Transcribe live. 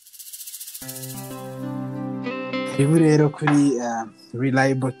Karibu rero kuri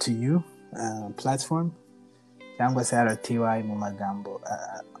Reliable to You platform cyangwa se RTY mu magambo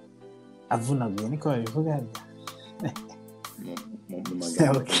avunaguye niko babivuga.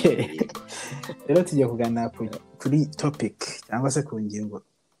 Okay. Rero tugiye kuganira kuri topic cyangwa se ku ngingo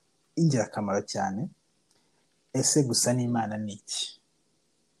ingirakamaro cyane. Ese gusa n'Imana ni iki?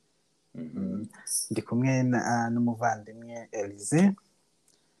 Ndi kumwe n'umuvandimwe Elize.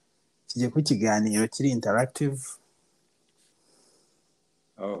 Tugiye ku kiganiro kiri interactive.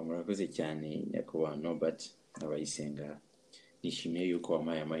 Murakoze cyane nyakubahwa Norbert Abayisenga. Nishimiye yuko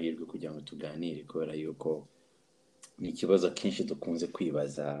wampaye amahirwe kugira ngo tuganire kubera yuko ni ikibazo kenshi dukunze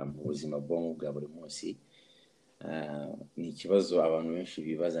kwibaza mu buzima bw'umuntu bwa buri munsi. Ni ikibazo abantu benshi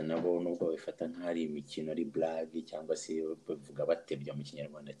bibaza nabo nubwo babifata nk'ari imikino ari blague cyangwa se bavuga batebya mu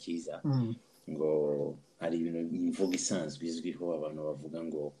kinyarwanda cyiza ngo hari ibintu imvugo isanzwe izwiho abantu bavuga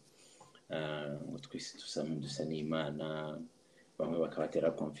ngo twese dusa n'Imana, bamwe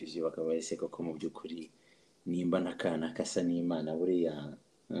bakabatera confusion bakabayese ko mu by'ukuri nimba nakana kasa n'Imana buriya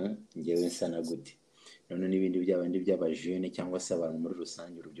ngewe nsa na gute. None n'ibindi by'abajene cyangwa se abantu muri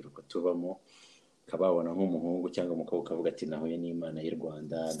rusange urubyiruko tubamo kababona nk'umuhungu cyangwa umukobwa ukavuga ati nahuye n'Imana y'u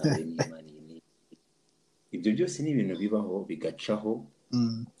Rwanda, nahuye n'Imana iyi. Ibyo byose ni ibintu bibaho bigacaho,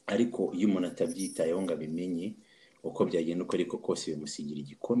 ariko iyo umuntu atabyitayeho ngo abimenye uko byagenda uko ariko kose bimusigira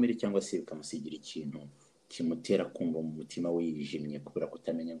igikomere cyangwa se bikamusigira ikintu kimutera kumva mu mutima we yijimye kubera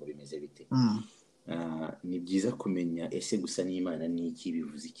kutamenya ngo bimeze bite. Ni byiza kumenya ese gusa n'Imana ni iki,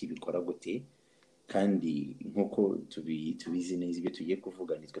 bivuze iki, bikora gute, kandi nk'uko tubizi neza ibyo tugiye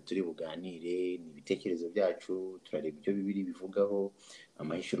kuvuga nitwe turi buganire, ni ibitekerezo byacu, turareba ibyo Bibiri bivugaho,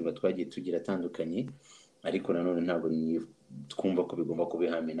 amahishurwa twagiye tugira atandukanye, ariko nanone ntabwo twumva ko bigomba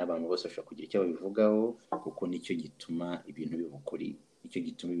kubihame n'abantu bose bashobora kugira icyo babivugaho, kuko nicyo gituma ibintu biba ukuri, nicyo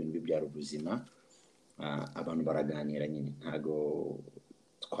gituma ibintu bibyara ubuzima. Abantu baraganira nyine, ntabwo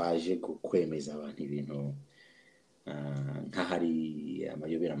twaje kwemeza abantu ibintu nk'ahari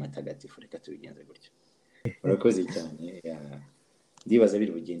amayobera matagatifu, reka tubigenze gutyo. Urakoze cyane, ndibaza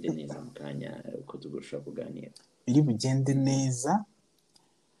biri bugende neza mu kanya uko tugurushaho kuganira. Biri bugende neza,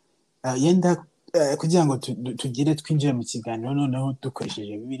 yenda kugira ngo twinjire mu kiganiro noneho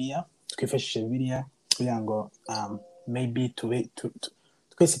dukoresheje Bibiliya, twifashishije Bibiliya kugira ngo maybe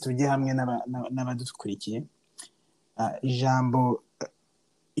twese tujye hamwe n'abadukurikiye. Ijambo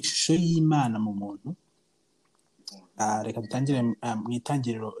ishusho y'Imana mu muntu, reka dutangire mu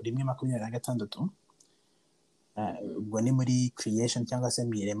Itangiriro 1:26. Ubwo ni muri creation cyangwa se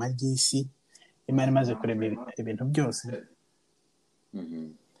mu irema ry'isi, Imana imaze kurema ibintu byose.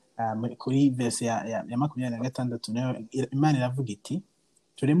 Kuri verse ya 26 nayo Imana iravuga iti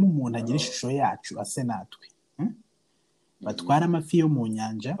tureme umuntu agira ishusho yacu ase natwe, batwara amafi yo mu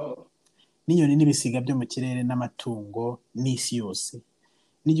nyanja n'inyoni n'ibisiga byo mu kirere n'amatungo n'isi yose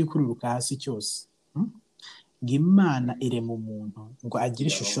n'igikururuka hasi cyose. Ngo Imana irema umuntu ngo agire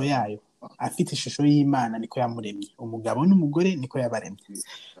ishusho yayo, afite ishusho y'Imana niko yamuremye, umugabo n'umugore niko yabaremye.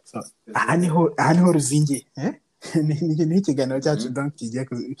 Aha niho ruzingiye, ni ikiganiro cyacu donc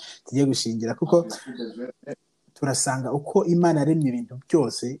kigiye gushingira, kuko turasanga uko Imana yaremye ibintu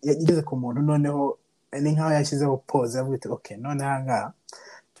byose yageze ku muntu, noneho ni nkaho yashyizeho pause avuga ati okay, none ahangaha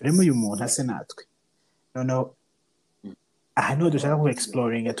tureme uyu muntu ase natwe. Noneho aha niho dushaka ku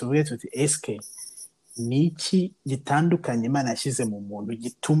exploring, tuvuge tuti eske ni iki gitandukanye Imana yashyize mu muntu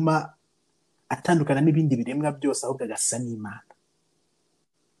gituma atandukana n'ibindi biremwa byose ahubwo agasa n'Imana.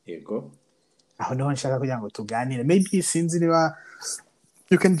 Yego, aho niho nshaka kugira ngo tuganire. Maybe sinzi niba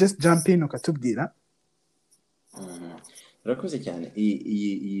you can just jump in ukatubwira. Urakoze cyane.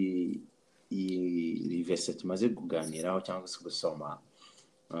 Iyi verse tumaze kuganiraho cyangwa se gusoma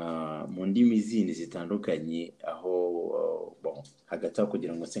mu ndimi zindi zitandukanye, aho hagati aho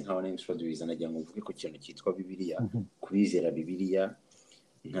kugira ngo se nkaho n'introduce nagira ngo mvuge ku kintu cyitwa Bibiliya, kubizera Bibiliya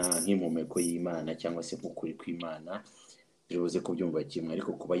nk'impumeko y'Imana cyangwa se nk'ukuri kw'Imana, bivuze kubyumva kimwe,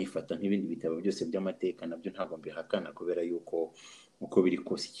 ariko kuba yifata nk'ibindi bitabo byose by'amateka nabyo ntabwo mbihakana, kubera yuko uko biri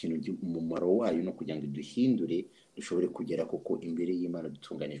kose ikintu umumaro wayo no kugira ngo duhindure dushobore kugera kuko imbere y'Imana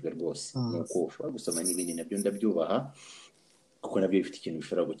dutunganijwe rwose. Nuko ushobora gusoma n'ibindi nabyo ndabyubaha, kuko nabyo bifite ikintu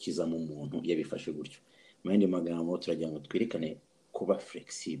bishobora gukizamo umuntu iyo bifashe gutyo. Mu yandi magambo turagira ngo twerekane kuba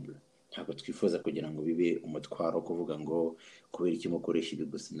flexible, ntabwo twifuza kugira ngo bibe umutwaro kuvuga ngo kubera iki mukoresha ibi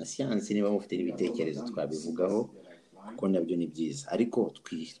gusa. Na siyansi niba mufite n'ibitekerezo twabivugaho, kuko nabyo ni byiza, ariko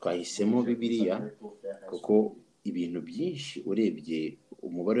twahisemo Bibiliya kuko ibintu byinshi urebye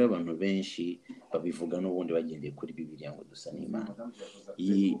umubare w'abantu benshi babivuga n'ubundi bagendeye kuri Bibiliya ngo dusa n'Imana.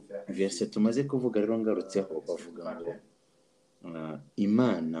 Iyi verse tumaze kuvuga rero ngarutseho bavuga ngo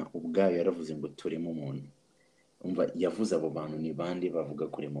Imana ubwo ubwayo yaravuze ngo tureme umuntu. umva yavuze abo bantu ni bande bavuga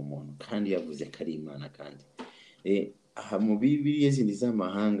kurema umuntu, kandi yavuze ko ari Imana. kandi aha mu Bibiliya zindi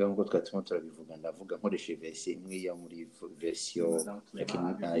z'amahanga nk'uko twatuma turabivuga, ndavuga nkoresheje verisiyo imwe ya muri verisiyo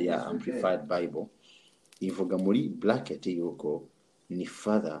ya Amplified Bible, ivuga muri bracket yuko ni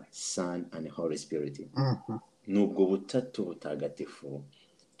Father, Son and Holy Spirit. Nubwo butatu butagatifu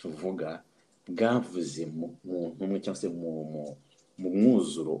tuvuga bwavuze mu muntu umwe cyangwa se mu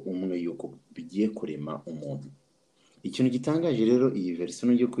mwuzuro umwe yuko bigiye kurema umuntu. Ikintu gitangaje rero iyi verisiyo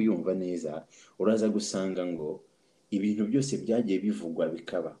nujye kuyumva neza, uraza gusanga ngo ibintu byose byagiye bivugwa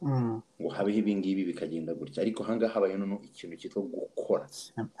bikaba ngo habeho ibingibi bikagenda gutya, ariko ahangaha habaye noneho ikintu cyitwa gukora,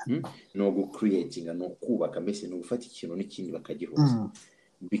 no gucreatinga, no kubaka, mbese no gufata ikintu n'ikindi bakagihuza,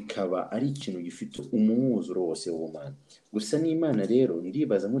 bikaba ari ikintu gifite umwuzuro wose w'Imana. Gusa n'Imana rero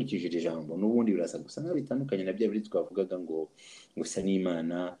ndibaza nkurikije iri jambo n'ubundi birasa gusa nkaho bitandukanye na bya biri twavugaga ngo gusa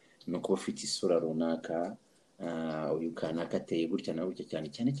n'Imana no kuba ufite isura runaka, uyu kanaka ateye gutya na gutya,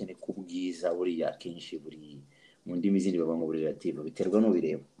 cyane cyane ku bwiza buriya akenshi buri mu ndimi zindi baba ngo buri relative, biterwa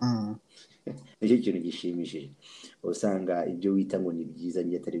n'ubireba. Nicyo kintu gishimishije, usanga ibyo wita ngo ni byiza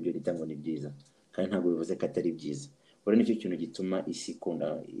njye atari byo nita ngo ni byiza, kandi ntabwo bivuze ko atari byiza. Buriya nicyo kintu gituma isi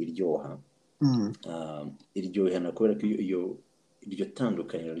ikunda iryoha, iryohana kubera ko iryo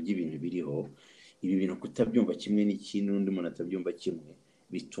tandukaniro ry'ibintu biriho, ibi bintu kutabyumva kimwe n'ikindi n'undi muntu atabyumva kimwe,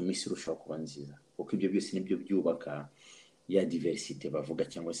 bituma isi irushaho kuba nziza, kuko ibyo byose nibyo byubaka ya diversite bavuga,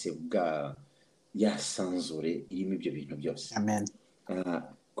 cyangwa se ya sanzure irimo ibyo bintu byose. Amen.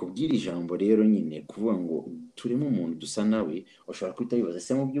 Kubwira ijambo rero nyine kuvuga ngo turimo umuntu dusa nawe, ushobora kwita wibaza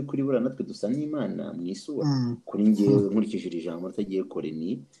se mu by'ukuri buriya natwe dusa n'Imana mu isura? Kuri njyewe nkurikije iri jambo ritagiye kure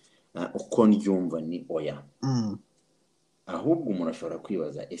ni uko ndyumva ni oya. Ahubwo umuntu ashobora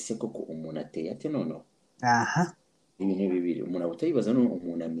kwibaza ese koko umuntu ateye ate noneho? Ibintu bibiri umuntu aba utayibaza, none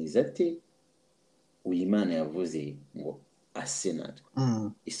umuntu ameze ate uyu Imana yavuze ngo ase natwe?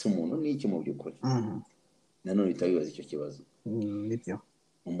 Ese umuntu ni iki mu by'ukuri? Nanone uhita wibaza icyo kibazo.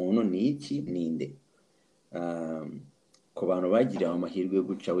 Umuntu ni iki, ninde? Ku bantu bagiriye amahirwe yo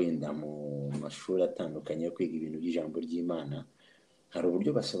guca wenda mu mashuri atandukanye yo kwiga ibintu by'ijambo ry'Imana, hari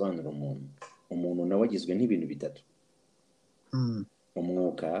uburyo basobanura umuntu. Umuntu nawe agizwe n'ibintu bitatu: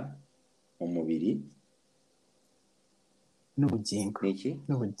 umwuka, umubiri n'ubugingo.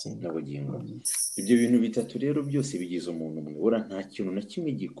 N'ubugingo. Ibyo bintu bitatu rero byose bigize umuntu umwe. Ura nta kintu na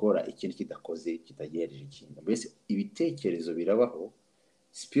kimwe gikora ikindi kidakoze kitagereje ikindi. Mbese ibitekerezo birabaho,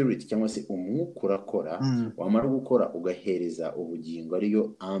 spirit cyangwa se umwuka urakora, wamara gukora ugahereza ubugingo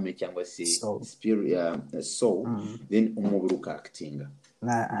ariyo ame cyangwa se spirit, soul, then umubiri ukaactinga.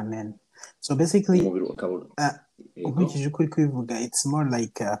 Amen. So basically ukurikije uko uri kubivuga, it's more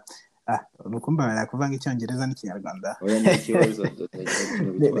like urukumva barakuvanga icyongereza n'ikinyarwanda.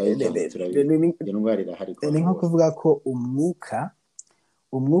 Ni nko kuvuga ko umwuka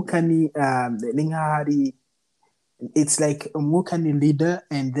ni nk'aho ari, it's like umwuka ni leader,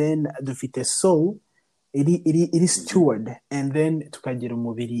 and then dufite soul iri steward, and then tukagira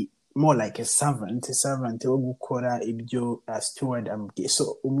umubiri more like a servant wo gukora ibyo steward amubwiye.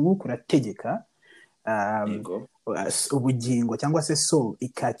 So umwuka urategeka, ubugingo cyangwa se soul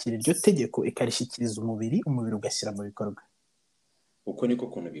ikakira iryo tegeko ikarishyikiriza umubiri ugashyira mu bikorwa. Uko niko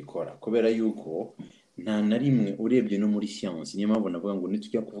kuntu bikora, kubera yuko nta na rimwe urebye no muri siyansi, niyo mpamvu navuga ngo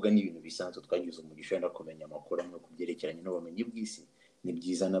nitujya kuvuga n'ibintu bisanzwe twagize umugisha no kumenya amakuru amwe ku byerekeranye n'ubumenyi bw'isi, ni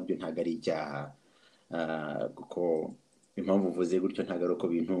byiza nabyo, ntabwo ari icyaha. Kuko impamvu uvuze gutyo ntabwo ari uko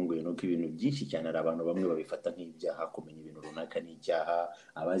bintunguye, nuko ibintu byinshi cyane ari abantu bamwe babifata nk'ibyaha. Kumenya ibintu runaka ni icyaha,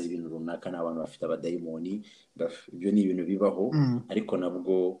 abazi ibintu runaka ni abantu bafite abadayimoni. Ibyo ni ibintu bibaho, ariko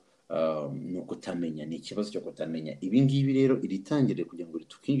nabwo ni ukutamenya, ni ikibazo cyo kutamenya. Ibi ngibi rero iritangire kugira ngo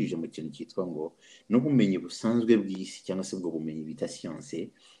tukinjije mu kintu cyitwa ngo n'ubumenyi busanzwe bw'isi, cyangwa se ubwo bumenyi bita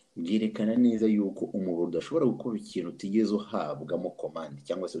siyanse, bwerekana neza yuko umubiri udashobora gukora ikintu utigeze uhabwamo komande,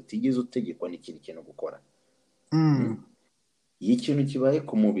 cyangwa se utigeze utegekwa n'ikindi kintu gukora. Iyo ikintu kibaye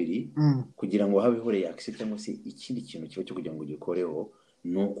ku mubiri, kugira ngo habeho reaction cyangwa se ikindi kintu kiba cyo kugira ngo gikoreho,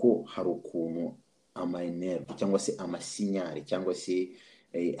 ni uko hari ukuntu amanerve cyangwa se amasinyari cyangwa se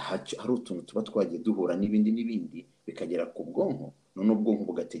hari utuntu tuba twagiye duhura n'ibindi bikagera ku bwonko, none ubwonko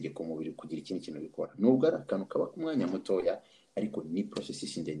bugategeka umubiri kugira ikindi kintu bikora. Nubwo ari akantu kaba ku mwanya mutoya, ariko ni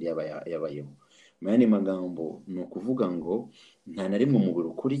processes ndende yabayeho. Mu yandi magambo ni ukuvuga ngo nta na rimwe umubiri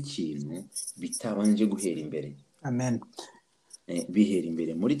ukora ikintu bitabanje guhera imbere. Amen. Bihera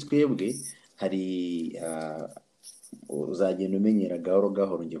imbere muri twebwe. Hari uzagenda umenyera gahoro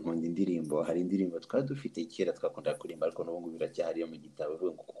gahoro. Njye nkunda indirimbo, hari indirimbo twari dufite kera twakunda kuririmba, ariko n'ubu ngubu biracyahari mu gitabo,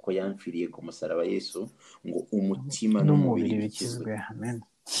 ivuga ngo kuko yamfiriye ku musaraba Yesu, ngo umutima n'umubiri bikizwe. Amen.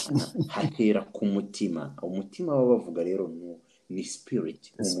 hahera ku mutima. Umutima baba bavuga rero ni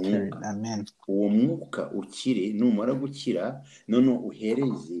spirit, umwuka. Amen. Uwo mwuka ukire, numara gukira none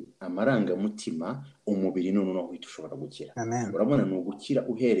uhereze amarangamutima umubiri, none uhita ushobora gukira. Amen. Urabona, ni ugukira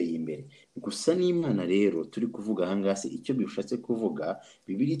uhereye imbere. Gusa n'Imana rero turi kuvuga ahangaha, se icyo bishatse kuvuga,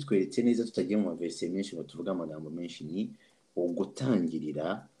 Bibiliya itweretse neza, tutagiye mu maverse menshi ngo tuvuge amagambo menshi, ni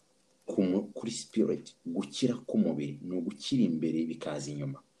ugutangirira kuri spirit. Gukira k'umubiri ni ugukira imbere bikaza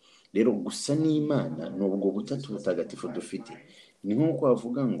inyuma. Rero gusa n'Imana ni ubwo butatu butagatifu dufite. Ni nk'uko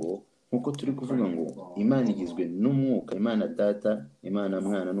wavuga ngo, nk'uko turi kuvuga ngo Imana igizwe n'umwuka, Imana Data, Imana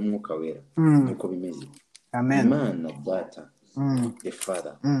Mwana n'Umwuka Wera. Niko bimeze. Amen. Imana Data, the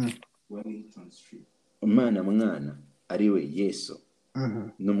Father, Imana Mwana ari we Yesu,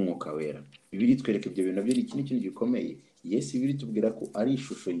 n'Umwuka Wera. Bibiliya itwereka ibyo bintu nabyo, iki ni ikintu gikomeye. Yesu Bibiliya itubwira ko ari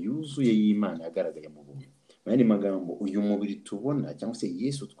ishusho yuzuye y'Imana yagaragaye mu bumuntu. Mu yandi magambo, uyu mubiri tubona cyangwa se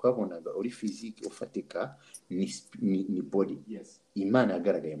Yesu twabonaga uri physique ufatika, ni body. Imana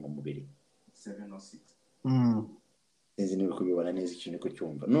yagaragaye mu mubiri. 706. Sinzi niba kubibona neza ikintu ko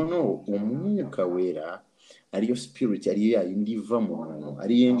cyumva. No, Umwuka Wera ariyo spirit, ariyo yindi iva mu muntu,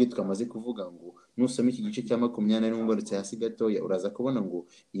 ari yenge twamaze kuvuga ngo nusoma iki gice cya 20 n'ungoretse hasi gatoya, uraza kubona ngo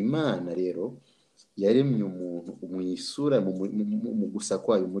Imana rero yaremye umuntu mu isura, mu gusa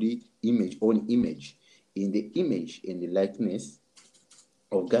kwayo, muri image, own image. In the image and the likeness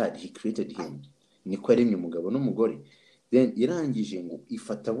of God he created him. Niko yaremye umugabo n'umugore. Then irangije ngo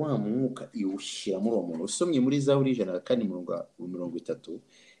ifata wa mwuka iwushyira muri uwo muntu. Usomye muri Zaburi 104:30,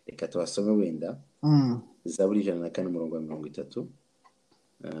 reka tubasome wenda. Zaburi 104:30,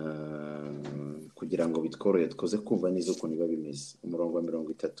 kugira ngo bitworohe tukoze kumva neza ukuntu biba bimeze.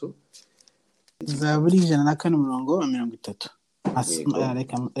 30. Zaburi 104:30.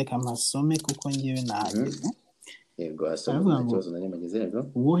 Reka mpasome kuko ngewe nahageze. Yego, asoma ikibazo nari mageze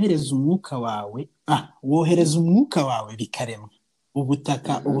rero. Wohereza umwuka wawe bikaremwa,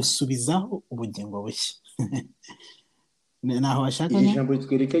 ubutaka ubusubizaho ubugingo bushya. Naho bashaka iri jambo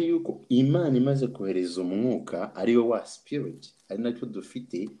ritwereka yuko Imana imaze kohereza umwuka ariyo wa spirit, ari nacyo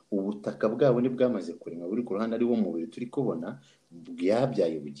dufite. Ubutaka bwabo ni bwamaze kuremwa, buri ku ruhande ari wo mubiri turi kubona,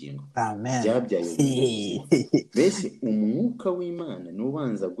 bwabyaye ubugingo. Amen. Byabyaye ubugingo. Mbese umwuka w'Imana ni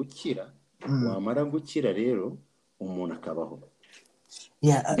ubanza gukira, wamara gukira rero umuntu akabaho.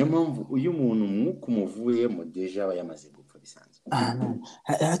 Niyo mpamvu uyu muntu umwuka umuvuyemo deja aba yamaze gupfa bisanzwe.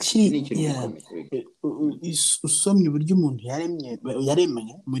 Actually, usomye uburyo umuntu yaremye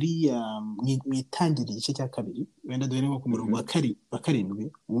muri mu itangiriro igice cya 2, wenda duhere nko ku murongo wa 7,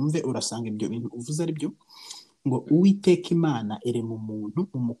 wumve urasanga ibyo bintu uvuze ari byo, ngo Uwiteka Imana irema umuntu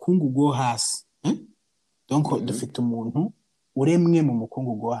mu mukungugu wo hasi. Donc dufite umuntu uremwe mu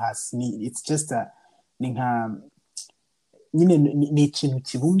mukungugu wo hasi. It's just ni nka nyine ni ikintu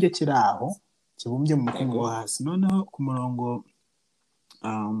kibumbye kiri aho, kibumbye mu mukungugu wo hasi. Noneho ku murongo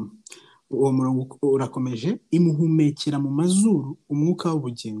uwo murongo urakomeje, imuhumekera mu mazuru umwuka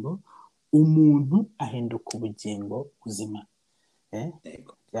w'ubugingo, umuntu ahinduka ubugingo buzima.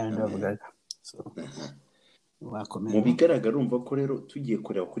 Byandi bavugaga. Mu bigaragara urumva ko rero tugiye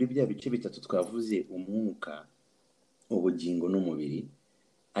kureba kuri bya bice bitatu twavuze, umwuka, ubugingo n'umubiri,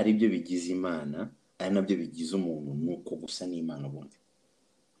 ari byo bigize Imana, ari nabyo bigize umuntu, nuko gusa n'Imana ubundi.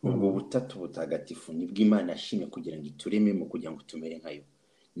 Ubwo butatu butagatifu nibwo Imana yashimye kugira ngo iturememo, kugira ngo tumere nkayo.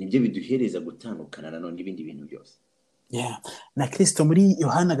 Nibyo biduhereza gutandukana nanone n'ibindi bintu byose. Na Kristo muri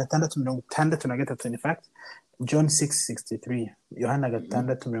Yohana 6:63, in fact John 6:63, Yohana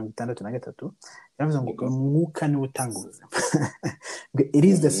 6:63, yavuze ngo umwuka niwe utanga ubuzima. It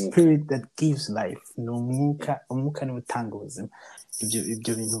is the spirit that gives life. No umwuka niwe utanga ubuzima.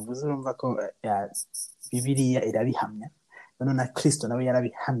 Ibyo bintu uvuze urumva ko Bibiliya irabihamya. None na Kristo nawe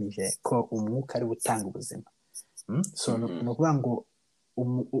yarabihamije ko umwuka ari utanga ubuzima. So no kuvuga ngo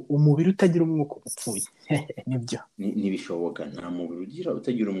umubiri utagira umwuka upfuye. Nibyo nibishoboka, nta mubiri ugira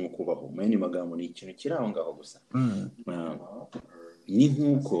utagira umwuka ubaho. Mu yandi magambo ni ikintu kiri aho ngaho gusa. Ni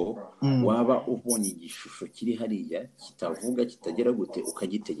nk'uko waba ubonye igishusho kiri hariya kitavuga, kitagera gute,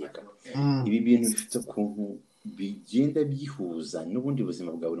 ukagitegeka. Ibi bintu bifite ukuntu bigenda byihuza n'ubundi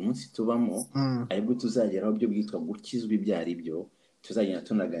buzima bwa buri munsi tubamo, aribwo tuzageraho byo bwitwa gukizwa ibyo ari byo. Tuzagenda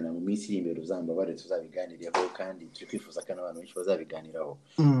tunagana mu minsi iri imbere, uzambabare tuzabiganiraho, kandi turi kwifuza ko n'abantu benshi bazabiganiraho.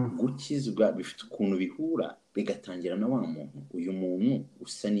 Gukizwa bifite ukuntu bihura, bigatangira na wa muntu. Uyu muntu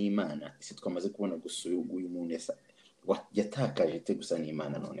usa n'Imana, ese twamaze kubona gusa uyu muntu yatakaje te gusa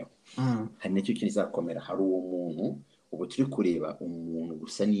n'Imana. Noneho hari n'icyo kintu kizakomera, hari uwo muntu. Ubu turi kureba umuntu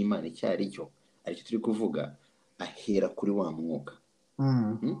gusa n'Imana icyo ari cyo, aricyo turi kuvuga, ahera kuri wa mwuka.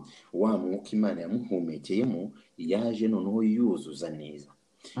 Wa mwuka Imana yamuhumekeyemo, yaje noneho yuzuza neza.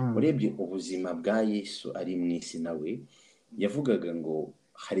 urebye ubuzima bwa Yesu ari mu isi nawe yavugaga ngo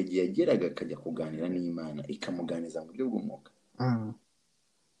hari igihe yageraga akajya kuganira n'Imana ikamuganiza mu buryo bw'umwuka.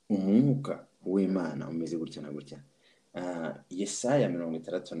 Umwuka w'Imana umeze gutya na gutya. Yesaya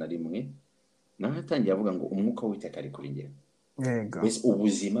 61 naho atangiye avuga ngo umwuka w'Uwiteka ari kuri njyewe. Mbese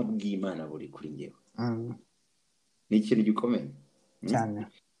ubuzima bw'Imana buri kuri njyewe. Ni ikintu gikomeye cyane.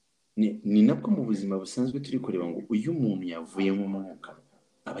 Ni nabwo mu buzima busanzwe turi kureba ngo uyu muntu yavuye mu mwuka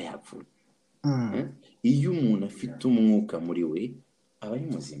aba yapfuye. Iyo umuntu afite umwuka muri we aba ari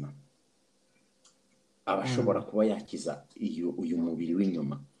muzima, aba ashobora kuba yakiza uyu mubiri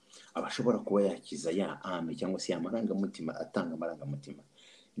w'inyuma, aba ashobora kuba yakiza ya ame cyangwa se amarangamutima, atanga amarangamutima.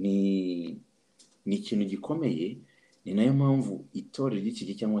 Ni ikintu gikomeye. Ni nayo mpamvu itorero ry'iki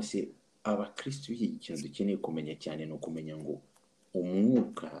gihe cyangwa se abakristo b'iki kintu dukeneye kumenya cyane, ni ukumenya ngo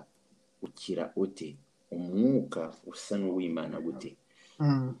umwuka ukira ute, umwuka usa n'uw'Imana gute.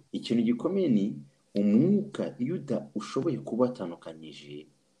 Ikintu gikomeye ni umwuka iyo ushoboye kuba atandukanyije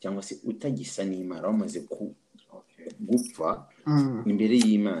cyangwa se utagisa n'Imana, wamaze gupfa imbere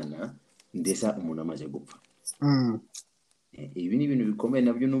y'Imana, ndetse umuntu amaze gupfa. Ibi ni ibintu bikomeye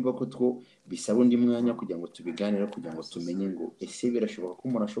nabyo numva ko bisaba undi mwanya kugira ngo tubiganire, kugira ngo tumenye ngo ese birashoboka ko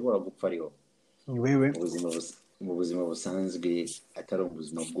umuntu ashobora gupfa ariho mu buzima busanzwe, atari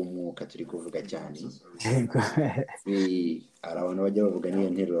ubuzima bw'umwuka turi kuvuga cyane. Hari abantu bajya bavuga n'iyo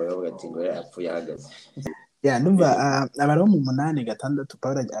nteruro bavuga ati ngo yapfuye ahagaze. Numva Abaroma 8:6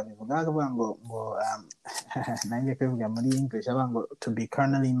 Pawulo abivuga avuga ngo nanjye kwivuga muri English avuga ngo to be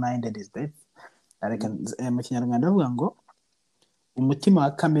carnally minded is death. Mu Kinyarwanda avuga ngo umutima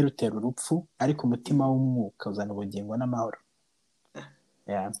wa kamere utera urupfu, ariko umutima w'umwuka uzana ubugingo n'amahoro.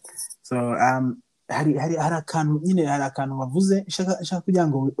 So hari akantu nyine, hari akantu wavuze nshaka kugira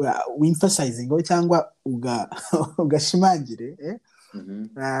ngo wemphasizing cyangwa ugashimangire.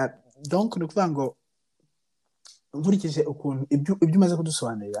 Donc ni ukuvuga ngo nkurikije ukuntu ibyo umaze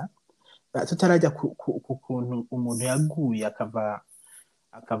kudusobanurira, tutarajya ku kuntu umuntu yaguye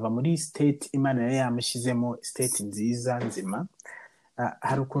akava muri state Imana yari yamushyizemo, state nziza nzima.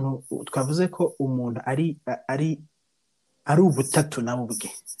 Hari ukuntu twavuze ko umuntu ari ubutatu nawe ubwe,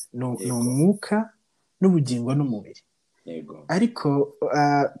 ni umwuka n'ubugingo n'umubiri. Ariko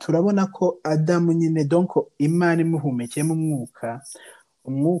turabona ko Adamu nyine, donc Imana imuhumekeyemo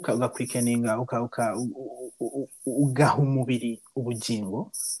umwuka ugakwikeninga ugaha umubiri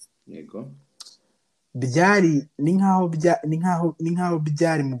ubugingo. Byari ni nkaho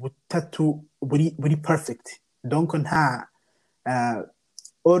byari mu butatu buri perfect, donc nta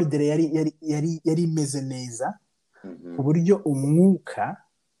order yari imeze neza, ku buryo umwuka,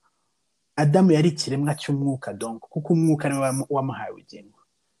 Adamu yari ikiremwa cy'umwuka, donc kuko umwuka ari wamuhaye ubugingo.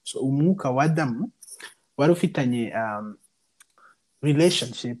 So umwuka wa Adamu wari ufitanye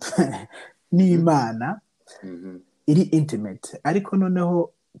relationship n'Imana iri intimate, ariko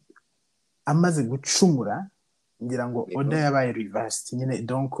noneho amaze gucumura ngira ngo oda yabaye reversed nyine,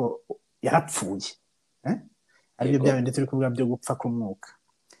 donc yarapfuye. Aribyo byawe ndetse turi kuvuga byo gupfa k'umwuka.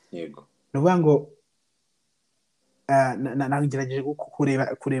 Nuvuga ngo nagerageje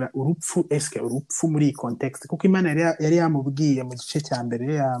kureba urupfu, eske urupfu muri iyi context, kuko Imana yari yamubwiye mu gice cya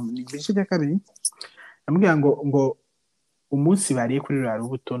mbere, mu gice cya kabiri yamubwira ngo umunsi bariye kuri ruriya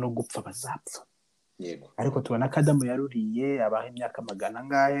rubuto no gupfa bazapfa. Ariko tubona ko Adamu yaruriye, abaho imyaka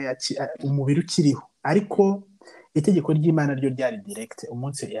 100 umubiri ukiriho, ariko itegeko ry'Imana ryo ryari direct,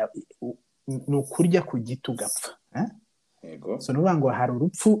 umunsi ni ukurya ku giti ugapfa. So nuvuga ngo hari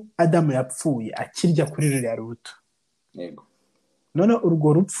urupfu Adamu yapfuye akirya kuri ruriya rubuto. None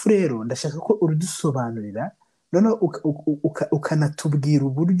urwo rupfu rero ndashaka ko urudusobanurira, none ukanatubwira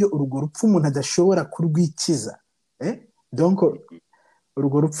uburyo urwo rupfu umuntu adashobora kurwikiza. Donc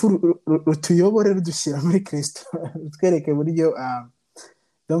urwo rupfu rutuyobore rudushyira muri Kristo, rutwereke buryo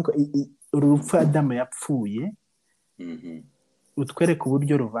donc urupfu Adamu yapfuye, utwereke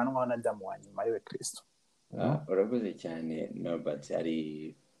uburyo ruvanwaho na Adamu wa nyuma ariwe Kristo. Urakoze cyane Norbert,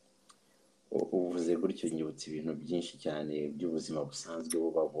 ari uvuze gutyo nyibutse ibintu byinshi cyane by'ubuzima busanzwe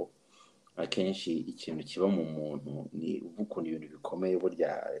bubaho. Akenshi ikintu kiba mu muntu ni ukuntu ibintu bikomeye, burya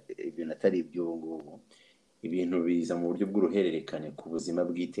ibintu atari iby'ubu ngubu, ibintu biza mu buryo bw'uruhererekane ku buzima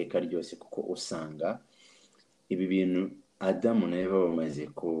bw'iteka ryose, kuko usanga ibi bintu Adamu na Eva bamaze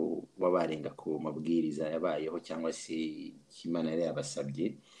kuba barenga ku mabwiriza yabayeho cyangwa se Imana yari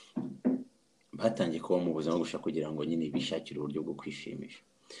yabasabye, batangiye kuba mu buzima gushaka kugira ngo nyine bishakire uburyo bwo kwishimisha.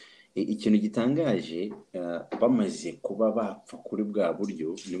 Ikintu gitangaje, bamaze kuba bapfa kuri bwa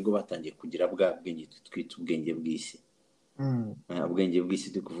buryo, nibwo batangiye kugira bwa bwenge twita ubwenge bw'isi. Ubwenge bw'isi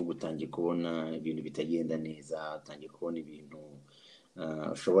turi kuvuga, utangiye kubona ibintu bitagenda neza, utangiye kubona ibintu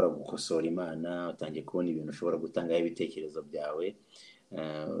ushobora gukosora Imana, utangiye kubona ibintu ushobora gutangaho ibitekerezo byawe,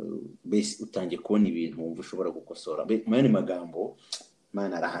 mbese utangiye kubona ibintu wumva ushobora gukosora. Mu yandi magambo,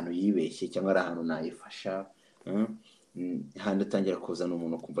 Imana ari ahantu yibeshye cyangwa ari ahantu nayifasha, handi atangira kuzana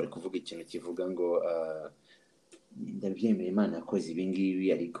umuntu kumva ari kuvuga ikintu kivuga ngo ndabyemera Imana yakoze ibi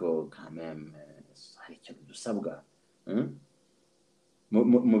ngibi, ariko hari ikintu dusabwa.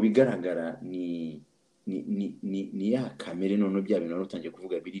 Mu bigaragara ni ya kamere, noneho bya bintu utangiye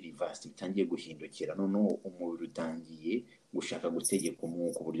kuvuga biri reverse, bitangiye guhindukira, noneho umubiri utangiye gushaka gutegeka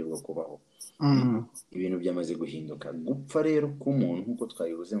umwuka uburyo bwo kubaho. Ibintu byamaze guhinduka. Gupfa rero k'umuntu nk'uko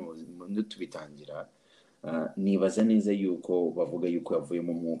twabivuze mu tubitangira, nibaza neza yuko bavuga yuko yavuye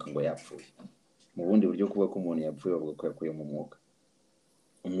mu mwuka ngo yapfuye. Mu bundi buryo kuvuga ko umuntu yapfuye bavuga ko yakuye mu mwuka.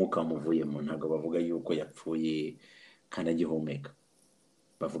 Umwuka wamuvuyemo, ntabwo bavuga yuko yapfuye kandi agihumeka.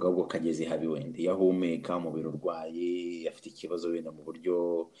 Bavuga ubwo kageze habi wenda. Iyo ahumeka, umubiri urwaye, afite ikibazo wenda mu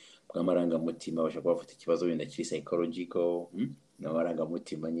buryo bw'amarangamutima, bashobora kuba bafite ikibazo wenda kiri psychological,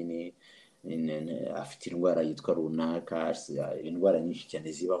 n'amarangamutima nyine, afite indwara yitwa runaka, indwara nyinshi cyane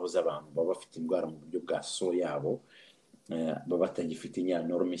zibaho z'abantu baba bafite indwara mu buryo bwa so yabo, baba batagifite nya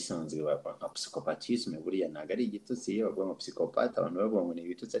norme isanzwe, nka psychopathisme. Buriya ntabwo ari igitutsi iyo bavuga ngo psychopath, abantu bavuga ngo ni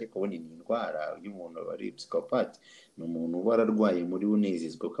ibitutsi, ariko ubundi ni indwara y'umuntu wari psychopath. Ni umuntu uba wararwaye muri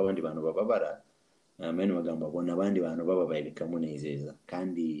unezezwa ko abandi bantu bababara, mu magambo abona abandi bantu bababaye bikamunezeza,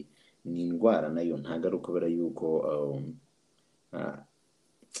 kandi ni indwara nayo, ntabwo ari ukubera yuko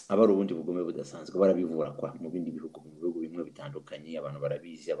aba ari ubundi bugome budasanzwe. Barabivura mu bindi bihugu, mu bihugu bimwe bitandukanye, abantu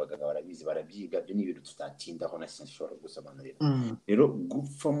barabizi, abaganga barabizi, barabyiga. Ibyo ni ibintu tutatindaho na sinshobora gusobanurira. Rero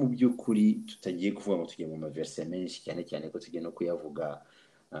gupfa mu by'ukuri tutagiye kuvuga ngo tugiye mu maverse menshi, cyane cyane ko tugiye no kuyavuga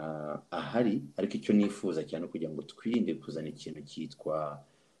ahari, ariko icyo nifuza cyane kugira ngo twirinde kuzana ikintu cyitwa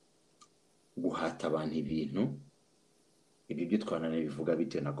guhata abantu ibintu. Ibi byo twananabivuga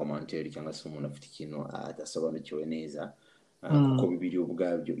bitewe na commentaire, cyangwa se umuntu afite ikintu adasobanukiwe neza, kuko Bibiliya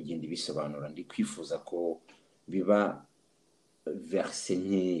ubwabyo igenda ibisobanura. Ndi kwifuza ko biba verse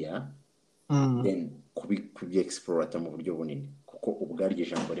nkeya, then kubyeexplorata mu buryo bunini, kuko ubwaryo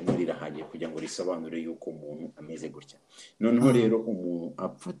ijambo rimwe rirahagije kugira ngo risobanure yuko umuntu ameze gutya. Noneho rero umuntu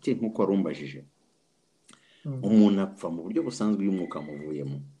apfate nk'uko warumbajije, umuntu apfa mu buryo busanzwe iyo umwuka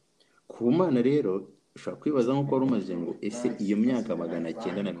amuvuyemo. Ku Mana rero ushobora kwibaza nk'uko warumaze ngo ese iyo myaka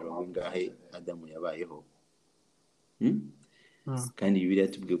 990 ingahe Adamu yabayeho, kandi Bibiliya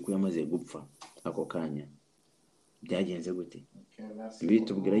tubwiye ko yamaze gupfa ako kanya, byagenze gute? Bibiliya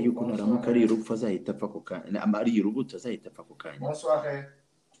tubwira yuko naramuka ari urupfu azahita apfa ako kanya, ari urubuto azahita apfa ako kanya.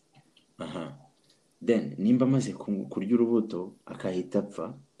 Then nimba amaze kurya urubuto akahita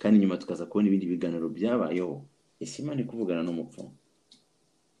apfa, kandi nyuma tukaza kubona ibindi biganiro byabayeho, ese Imana kuvugana n'umupfu?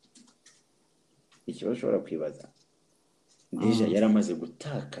 Ikibazo ushobora kwibaza, deja yaramaze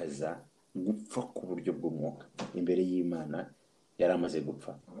gutakaza gupfa ku buryo bw'umwuka imbere y'Imana. Yaramaze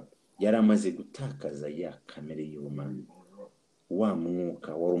gupfa, yaramaze gutakaza ya kamere y'ubumana, wa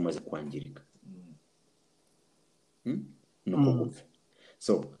mwuka wari umaze kwangirika. Nuko gupfa.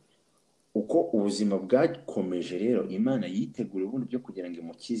 So uko ubuzima bwakomeje rero, Imana yitegura ubundi byo kugira ngo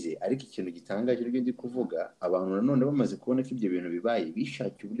imukize. Ariko ikintu gitangaje ryo ndi kuvuga, abantu nanone bamaze kubona ko ibyo bintu bibaye,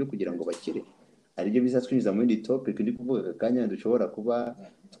 bishakiye uburyo kugira ngo bakire. Aribyo bizatwinjiza mu yindi topic ndi kuvuga aka kanya, dushobora kuba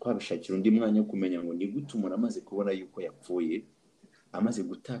twabishakira undi mwanya wo kumenya ngo ni gute umuntu amaze kubona yuko yapfuye, amaze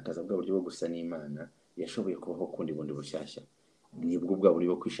gutakaza bwa buryo bwo gusa n'Imana, yashoboye kubaho kundi bundi bushyashya. Nibwo bwa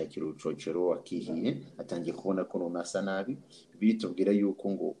buryo bwo kwishakira urucocero, akihiye, atangiye kubona ko runasa nabi. Bitubwira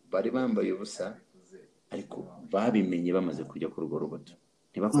yuko ngo bari bambaye ubusa, ariko babimenye bamaze kujya ku rugo rubuto.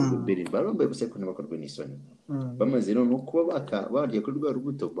 Ntibakorwe mbere, bari bambaye ubusa ariko ntibakorwe n'isoni. Bamaze no kuba bagiye kuri rwa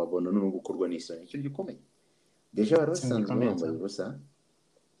rubuto, babona no gukorwa n'isoni. Icyo gikomeye. Deja bari basanzwe bambaye ubusa.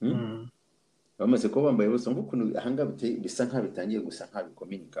 Bamaze kuba bambaye ubusa, mvuga ukuntu ahangaha bisa nkaho bitangiye gusa nkaho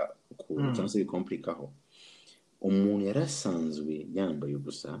bikominika ukuntu, cyangwa se bikomplikaho. Umuntu yarasanzwe yambaye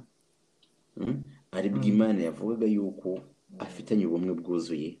ubusa, aribwo Imana yavugaga yuko afitanye ubumwe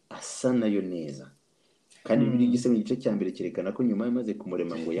bwuzuye, asa nayo neza. Kandi biri gise mu gice cya mbere cyerekana ko nyuma yamaze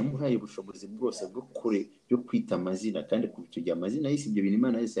kumurema ngo yamuhaye ubushobozi bwose bwo kure byo kwita amazina, kandi kubitugira amazina y'isi. Ibyo bintu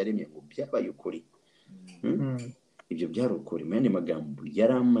Imana yose yaremye ngo byabaye ukuri. Ibyo byari ukuri. Mu yandi magambo,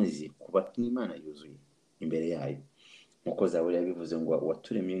 yari amaze kuba nk'Imana yuzuye imbere yayo, nk'uko Zaburi yabivuze ngo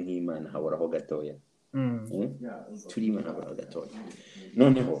waturemye nk'Imana hahoraho gatoya. Turi Imana hahoraho gatoya.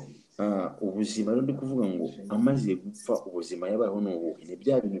 Noneho ubuzima rero ndi kuvuga ngo amaze gupfa, ubuzima yabayeho n'ubuhe? Ni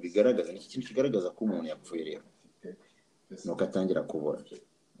bya bintu bigaragaza, ni ikintu kigaragaza ko umuntu yapfuye rero, nuko atangira kubora,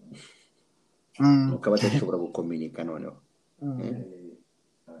 nuko aba adashobora gukominika noneho.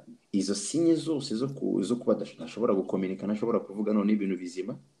 izo sinye zose zo kuba ntashobora gukominika, ntashobora kuvuga none ibintu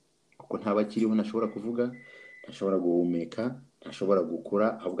bizima kuko ntaba akiriho, ntashobora kuvuga, ntashobora guhumeka, ntashobora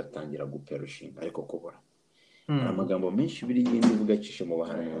gukura, ahubwo atangira guperushinga ariko kubura. Hari amagambo menshi biri ivuga acishe mu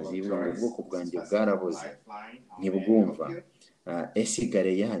bahanuzi ivuga ngo ubwoko bwanjye bwaraboze ntibwumva. Ese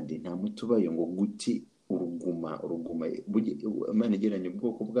Galeyadi nta muti ubayo ngo guti uruguma Imana igereranya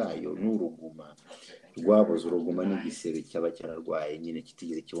ubwoko bwayo n'uruguma rwaboze. Uruguma n'igisebe cyaba cyararwaye nyine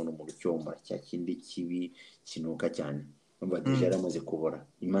kitigeze kibona umuntu cyomba, cya kindi kibi kinuka cyane, umva deja yaramaze kubora.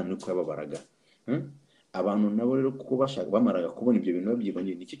 Imana niko yababaraga. Abantu nabo rero kuko bamaraga kubona ibyo bintu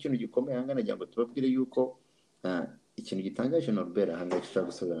babyibonye, nicyo kintu gikomeye ahangana nagira ngo tubabwire yuko ikintu gitangaje Norbert ahangana gishobora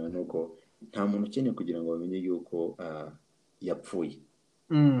gusobanura nuko nta muntu ukeneye kugira ngo bamenye yuko yapfuye.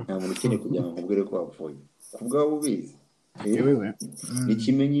 Nta muntu ukeneye kugira ngo nkubwire ko wapfuye, kubwawe ubizi.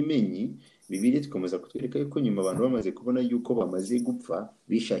 Ikimenyimenyi Bibiliya ikomeza kutwereka yuko nyuma abantu bamaze kubona yuko bamaze gupfa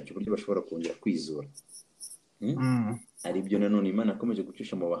bishakiye uburyo bashobora kongera kwizura. Ari byo nanone Imana akomeje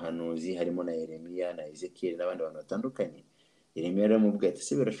gucisha mu bahanuzi, harimo na Yeremiya na Ezekiel n'abandi bantu batandukanye. Yeremiya yaramubwiye ati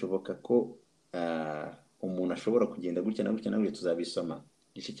ese birashoboka ko umuntu ashobora kugenda gutya na gutya na gutya? Tuzabisoma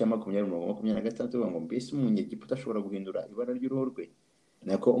igice cya 20:26 ngo mbese umunyegiputa ashobora guhindura ibara ry'uruhu rwe,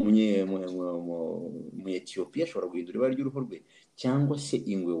 nako umunyetiyopiya ashobora guhindura ibara ry'uruhu rwe, cyangwa se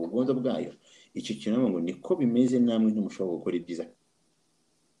ingwe ubugondo bwayo. Icyo kintu ngo niko bimeze namwe ntimushobora gukora ibyiza.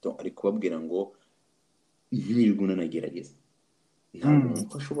 Ari kubabwira ngo ntirirwe unanagerageza. Nta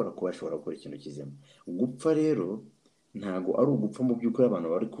muntu ashobora gukora ikintu kizima. Gupfa rero ntago ari ugupfa mu by'ukuri abantu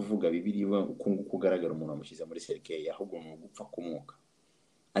bari kuvuga Bibiliya uko kugaragara umuntu amushyize muri serikeye, ahubwo ni ugupfa k'umwuka.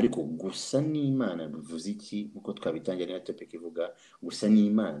 Ariko gusa n'Imana bivuze iki? Uko twabitangira na topic ivuga gusa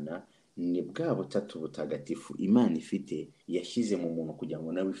n'Imana ni bwa butatu butagatifu Imana ifite yashyize mu muntu kugira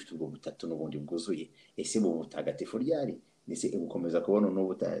ngo nawe ifite ubwo butatu n'ubundi bwuzuye. Ese ubu butagatifu ryari? Ese ukomeza kubona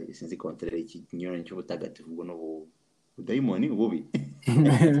sinzi kontrere ikinyuranye cy'ubutagatifu ubwo n'ubu dayimoni bubi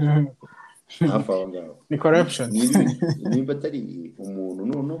hafi aho ngaho ni corruption. Nimba atari umuntu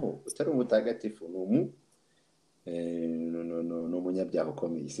noneho utari umutagatifu ni umunyabyaha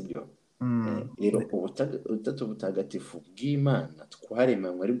ukomeye, sibyo? Rero ubutatu butagatifu bw'Imana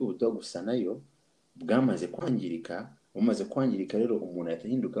twaremanywe aribwo buduha gusa nayo bwamaze kwangirika. Bumaze kwangirika rero umuntu ahita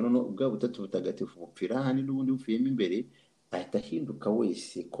ahinduka, noneho ubwa butatu butagatifu bupfira ahandi n'ubundi bupfiyemo imbere, ahita ahinduka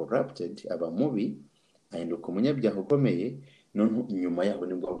wese corrupted, aba mubi, ahinduka umunyabyaha ukomeye. Noneho inyuma yaho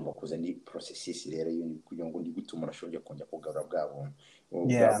nibwo agomba kuza ni processes rero kugira ngo ndi gutuma urashobora kongera kugarura bwa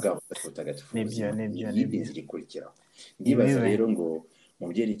butatu butagatifu. Nibyo zikurikiraho. Ndibaza rero ngo mu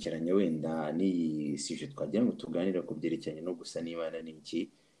byerekeranye wenda n'iyi sujet twagira ngo tuganire ku byerekeranye no gusa n'Imana ni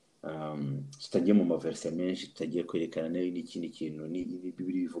iki, tutagiye mu maverse menshi, tutagiye kwerekana n'ikindi kintu ni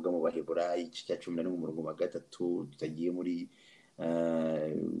Bibiliya bivuga mu Baheburayo igice cya 11:3, tutagiye muri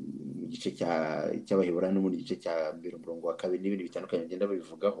mu gice cy'Abaheburayo no muri gice cya 2 n'ibindi bitandukanye bigenda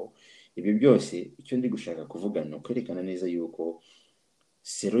babivugaho. Ibyo byose icyo ndi gushaka kuvuga ni kwerekana neza yuko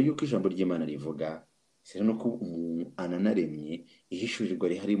sero yuko ijambo ry'Imana rivuga, sero no ko umuntu ananaremye ihishurirwa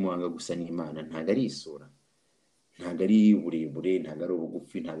rihari mu hanga gusa n'Imana, ntago ari isura, ntago ari uburebure, ntago ari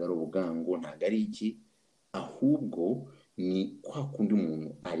ubugufi, ntago ari ubugango, ntago ari iki, ahubwo ni kwa kundi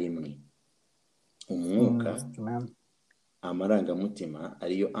umuntu aremwe, umwuka, amarangamutima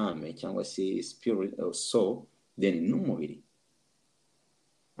ariyo ame cyangwa se spirit or soul, then n'umubiri.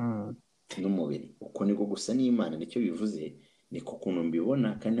 N'umubiri uko niko gusa n'Imana nicyo bivuze, niko kuntu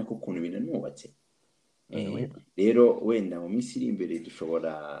mbibona kandi nako kuntu binanubatse. Rero wenda mu minsi iri imbere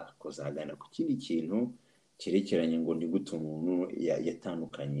dushobora kuzagana ku kindi kintu cyerekeranye ngo ni gute umuntu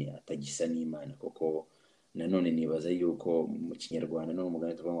yatandukanye atagisa n'Imana, kuko nanone nibaza yuko mu Kinyarwanda no mu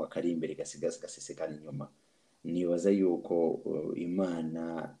Mugani tuvuga ngo akari imbere gasesekara inyuma. Nibaza yuko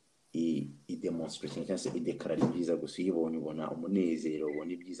Imana idemonstration cyangwa se idekarara ibyiza gusa, uyibonye ubona umunezero,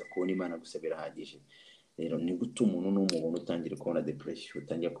 ubona ibyiza, kubona Imana gusa birahagije. Rero ni gute umuntu n'umubona utangira kubona depression,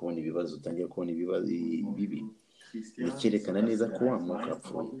 utangira kubona ibibazo, utangira kubona ibibazo bibi, bikerekana neza ko wa mwuka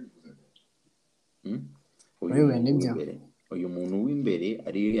apfuye. Uyu muntu w'imbere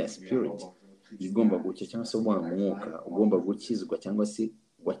ariyo ya spirit igomba gucya, cyangwa se wa mwuka ugomba gukizwa, cyangwa se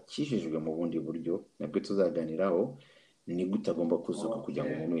wakijijwe mu bundi buryo, nabwo tuzaganiraho ni gute agomba kuzuka kugira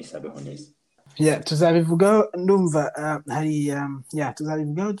ngo umuntu wese abeho neza. tuzabivugaho ndumva hari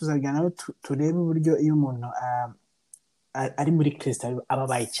tuzabivugaho, tuzabiganiraho turebe uburyo iyo umuntu ari muri Kristo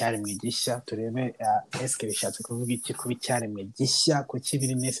ababaye icyaremwe gishya. Turebe eske bishatse kuvuga iki kuba icyaremwe gishya, kuki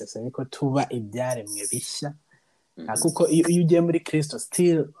biri necessary ko tuba ibyaremwe bishya. Kuko iyo ugiye muri Kristo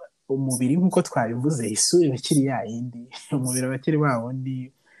still umubiri nk'uko twabivuze, isura ikiri ya yindi, umubiri abakiri wa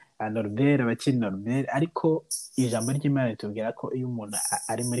wundi, Norbert abakiri Norbert, ariko ijambo ry'Imana ritubwira ko iyo umuntu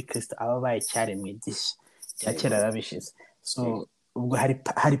ari muri Kristo aba abaye icyaremwe gishya, cya kera yarabishize. So ubwo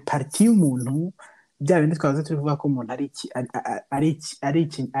hari pariti y'umuntu, bya bindi twavuze turi kuvuga ko umuntu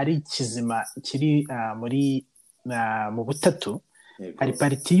ari ikizima kiri mu butatu. Hari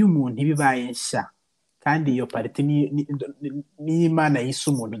pariti y'umuntu iba ibaye nshya, kandi iyo pariti ni Imana yise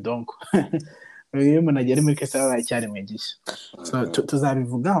umuntu donko. Iyo umuntu agera muri Kristo aba abaye icyaremwe gishya. So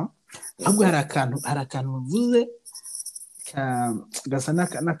tuzabivugaho, ahubwo hari akantu bavuze gasa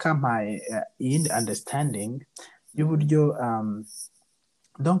n'akampaye iyindi understanding y'uburyo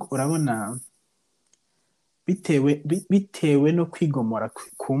donc urabona bitewe no kwigomora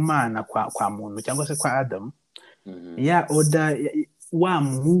ku Mana kwa muntu cyangwa se kwa Adamu, ya oda wa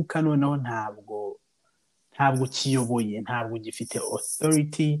mwuka noneho ntabwo kiyoboye, ntabwo gifite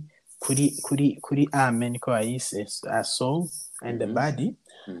authority kuri amen ko ayise soul and the body,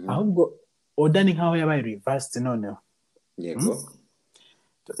 ahubwo oda ni nkaho yabaye reversed noneho.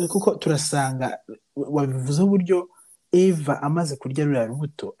 Kuko turasanga wabivuze uburyo Eva amaze kurya ruriya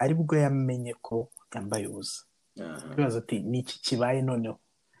rubuto ari bwo yamenye ko yambaye ubusa. Twibaza ati ni iki kibaye noneho?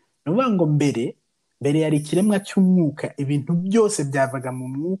 Ni ukuvuga ngo mbere yari ikiremwa cy'umwuka, ibintu byose byavaga mu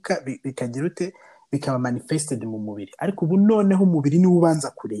mwuka bikagira ute, bikaba manifested mu mubiri, ariko ubu noneho umubiri niwo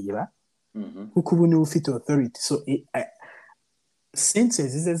ubanza kureba, kuko ubu niwo ufite authority. So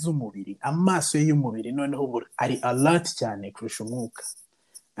senses ze z'umubiri, amaso ye y'umubiri noneho ubu ari alert cyane kurusha umwuka.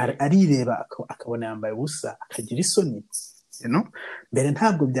 Arireba akabona yambaye ubusa, akagira isoni, mbere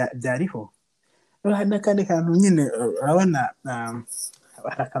ntabwo byariho. Hari n'akandi kantu nyine urabona,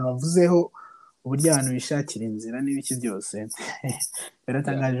 hari akantu bavuzeho uburyo abantu bishakira inzira n'ibiki byose.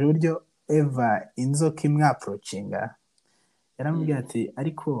 Biratangaje uburyo Eva inzoka imwaprocinga yaramubwiye ati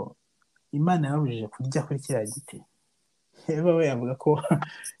ariko Imana yababujije kurya kuri kiriya giti. Eva we yavuga ko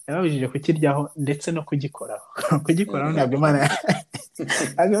yababujije kukiryaho ndetse no kugikoraho. Kugikoraho ntabwo Imana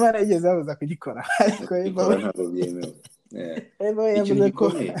yigeze yabuza kugikora, ariko Eva we yavuze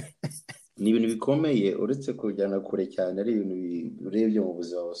ko ni ibintu bikomeye, uretse kujyana kure cyane, ari ibintu urebye mu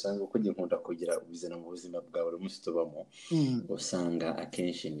buzima busanzwe, kuko nkunda kugira ubuzima mu buzima bwa buri munsi tubamo. Usanga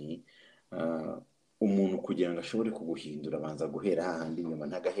akenshi ni umuntu kugira ngo ashobore kuguhindura abanza guhera hahandi inyuma,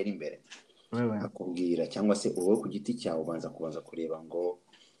 ntagahera imbere. Akubwira cyangwa se wowe ku giti cyawe ubanza kureba ngo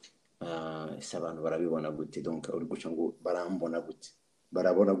ese abantu barabibona gute, donc uri guca ngo barambona gute,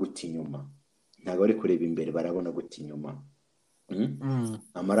 barabona gute inyuma, ntabwo bari kureba imbere, barabona gute inyuma.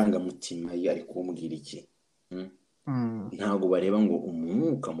 Amarangamutima ye ari kumbwira iki? Ntabwo bareba ngo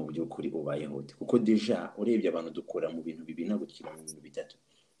umwuka mu by'ukuri ubayeho, kuko deja urebye abantu dukora mu bintu bibiri, ntabwo tukiri mu bintu bitatu.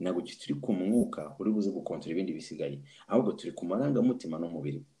 Ntabwo turi ku mwuka uri buze gukontorora ibindi bisigaye, ahubwo turi ku marangamutima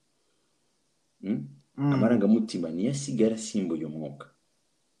n'umubiri. Amarangamutima niyo asigara asimbuye umwuka,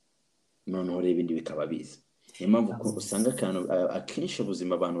 noneho reba ibindi bikaba biza. Niyo mpamvu ko usanga akenshi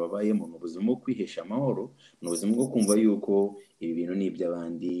ubuzima abantu babayemo ni ubuzima bwo kwihesha amahoro, ni ubuzima bwo kumva yuko ibi bintu ni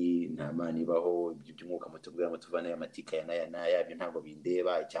iby'abandi, nta Mana ibaho, iby'umwuka mutubwira mutuvanayo amatika ya n'aya, ibyo ntabwo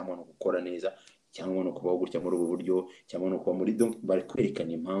bindeba, cyangwa no gukora neza, cyangwa no kubaho gutya muri ubu buryo, cyangwa no kuba muri bari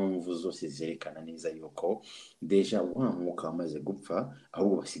kwerekana impamvu zose zerekana neza yuko deja wa mwuka wamaze gupfa,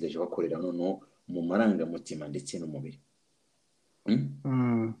 ahubwo basigaje bakorera noneho mu marangamutima ndetse n'umubiri.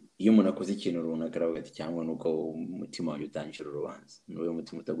 Iyo umuntu akoze ikintu runaka aravuga ati cyangwa nuko umutima wawe utangije urubanza, n'uwo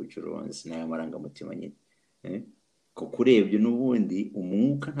mutima utagucira urubanza, sinayo amarangamutima nyine. Kuko urebye n'ubundi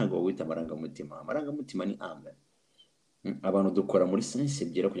umwuka ntabwo wawita amarangamutima. Amarangamutima ni amen. Abantu dukora muri sense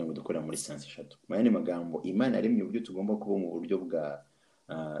ebyiri kugira ngo dukorera muri sense eshatu. Mu yandi magambo, Imana yaremye uburyo tugomba kuba mu buryo bwa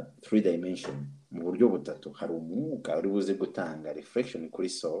 3 dimension, mu buryo butatu. Hari umwuka uri buze gutanga reflection kuri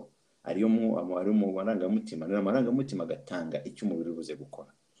soul, ariyo mu marangamutima, n'amarangamutima agatanga icyo umubiri ubuze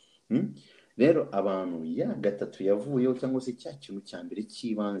gukora. Rero abantu ya gatatu yavuyeho, cyangwa se cya kintu cya mbere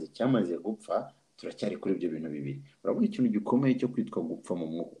cy'ibanze cyamaze gupfa, turacyari kuri ibyo bintu bibiri. Urabona ikintu gikomeye cyo kwitwa gupfa mu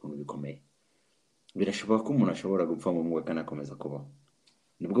mwuka, ukuntu bikomeye. Birashoboka ko umuntu ashobora gupfa mu mwuka akanakomeza kubaho.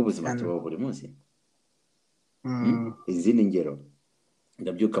 Nibwo buzima tubaho buri munsi. Izindi ngero,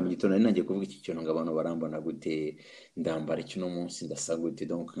 ndabyuka mu gitondo nanjye kuvuga iki kintu ngo abantu barambona gute, ndambara iki no munsi, ndasa gute,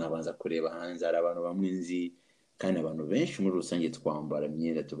 donc nkabanza kureba hanze. Hari abantu bamwe nzi, kandi abantu benshi muri rusange twambara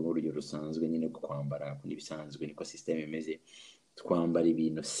imyenda, tuvuga urugero rusanzwe nyine kwambara n'ibisanzwe, niko system imeze. Twambara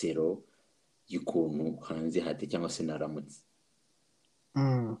ibintu sero y'ukuntu hanze hate, cyangwa se naramutse.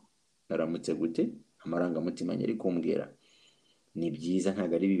 Naramutse gute? Amarangamutima nyari kumbwira ni byiza,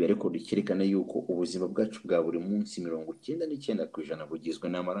 ntabwo ari bibi, ariko bikerekana yuko ubuzima bwacu bwa buri munsi 99% bugizwe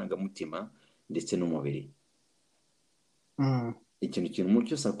n'amarangamutima ndetse n'umubiri. Ikintu umuntu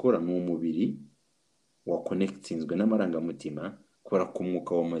cyose akora ni umubiri wa connectingzwe n'amarangamutima kubera ko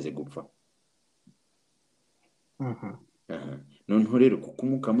umwuka wamaze gupfa. Mhm. Noneho rero kuko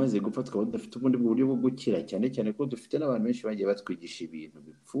umwuka amaze gupfa tukaba tudafite ubundi buryo bwo gukira, cyane cyane ko dufite n'abantu benshi bagiye batwigisha ibintu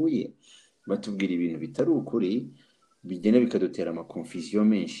bipfuye, batubwira ibintu bitari ukuri, bigenda bikadutera amakonfusiyo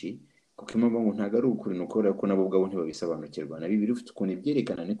menshi, kuko impamvu ngo ntabwo ari ukuri ni ukubera ko nabo ubwabo ntibabisobanukirwa. Na Bibiliya ifite ukuntu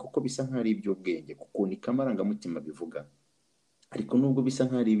ibyerekana, ni kuko bisa nk'aho ari iby'ubwenge, kuko ni kamarangamutima bivuga, ariko nubwo bisa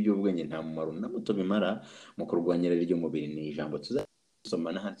nk'aho ari iby'ubwenge nta mumaro na muto bimara mu kurwanya irari ry'umubiri. Ni ijambo tuzasoma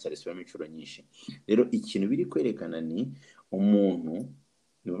n'ahandi tuzarisubiramo inshuro nyinshi. Rero ikintu biri kwerekana ni umuntu,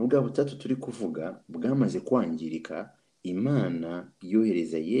 ni bwa butatu turi kuvuga bwamaze kwangirika. Imana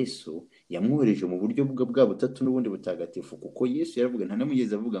yohereza Yesu, yamwohereje mu buryo bwa butatu n'ubundi butagatifu, kuko Yesu yaravuga, nta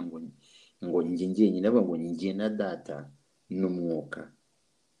namugeze avuga ngo njye njyenyine, avuga ngo njye na Data n'Umwuka.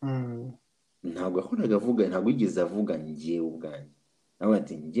 Ntabwo yahoraga avuga, ntabwo yigeze avuga njyewe ubwanjye, nawe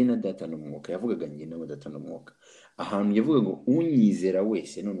ati njye na Data n'Umwuka, yavugaga njye na Data n'Umwuka. Ahantu yavuga ngo unyizera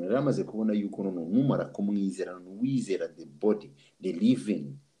wese, none yari amaze kubona yuko none numara kumwizera, wizera the body, the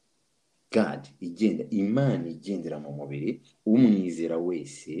living God, Imana igendera mu mubiri, umwizera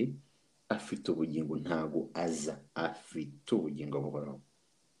wese afite ubugingo, ntago aza, afite ubugingo buhoraho.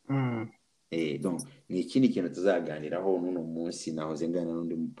 Donc ni ikindi kintu tuzaganiraho n'uno munsi. Nahoze nganira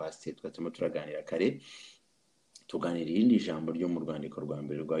n'undi mupasiteri, twatuma turaganira kare, tuganira irindi jambo ryo mu rwandiko rwa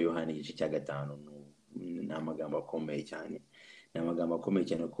mbere rwa Yohana igice cya 5. Ni amagambo akomeye cyane, ni amagambo akomeye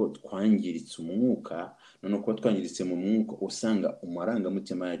cyane, ko twangiritse umwuka. None uko twangiritse mu mwuka, usanga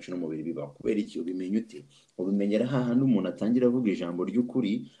amarangamutima yacu n'umubiri biba. Kubera iki? Ubimenya ute? Ubimenyera hahandi umuntu atangira avuga ijambo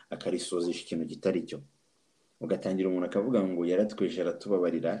ry'ukuri akarisozesha ikintu kitari cyo. Ugatangira umuntu akavuga ngo yaratweje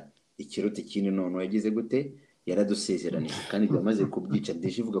aratubabarira, ikiruta ikindi none yagize gute? Yaradusezeranije, kandi byamaze kubyica.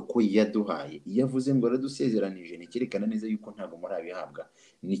 Deje ivuga ko yaduhaye. Iyo avuze ngo yaradusezeranije, ni cyerekana neza yuko ntabwo murabihabwa.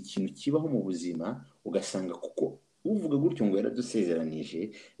 Ni ikintu kibaho mu buzima, ugasanga kuko uvuga gutyo ngo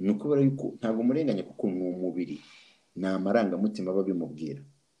yaradusezeranije, ni ukubera yuko ntabwo murenganya, kuko ni umubiri, ni amarangamutima aba bimubwira,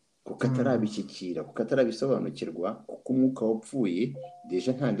 kuko atarabishyikira, kuko atarabisobanukirwa, kuko umwuka wapfuye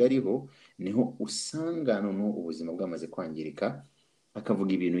deje ntabwo ariho. Niho usanga noneho ubuzima bwamaze kwangirika,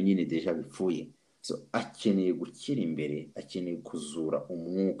 akavuga ibintu nyine deja bipfuye. So akeneye gukira imbere, akeneye kuzura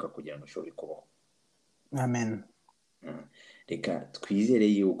umwuka kugira ngo ashobore kubaho. Amen. Reka twizere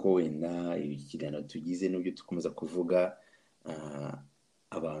yuko wenda ikiganiro tugize n'ibyo dukomeza kuvuga,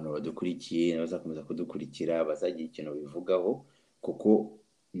 abantu badukurikiye n'abazakomeza kudukurikira bazagira ikintu bivugaho, kuko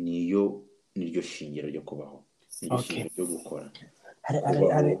niryo shingiro ryo kubaho, niryo shingiro ryo gukora.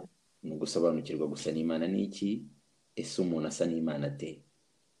 Kubaho ni ugusobanukirwa gusa n'Imana ni iki, ese umuntu asa n'Imana ate.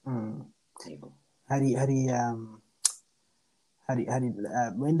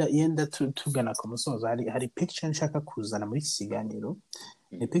 Wenda yenda tugana ku musozo, hari picture nshaka kuzana muri iki kiganiro.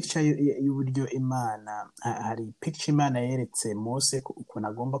 Ni picture y'uburyo Imana, hari picture Imana yeretse Mose ukuntu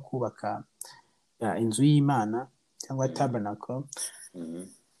agomba kubaka inzu y'Imana cyangwa tabernacle.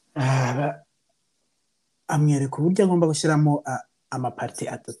 Amwereka uburyo agomba gushyiramo amaparti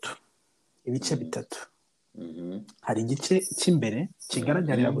atatu, ibice bitatu. Hari igice cy'imbere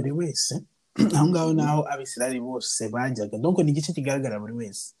kigaragarira buri wese, aho ngaho naho Abisirayeli bose bajyaga. Donc ni igice kigaragara buri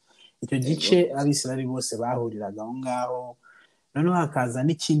wese. Icyo gice Abisirayeli bose bahuriraga aho ngaho. Noneho hakaza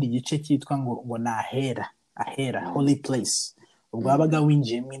n'ikindi gice cyitwa ngo ni ahera, holy place, ubwo wabaga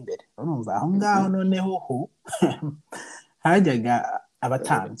winjiyemo imbere. Urumva aho ngaho noneho ho hajyaga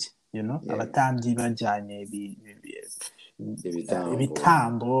abatambyi, abatambyi bajyanye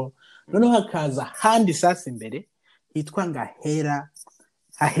ibitambo. Noneho hakaza handi sasa imbere hitwa ngo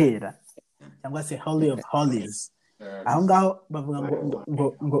ahera cyangwa se holy of holies. Aho ngaho bavuga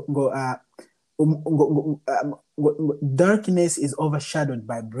ngo darkness is overshadowed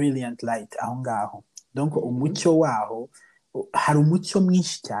by brilliant light. Aho ngaho donc umucyo waho, hari umucyo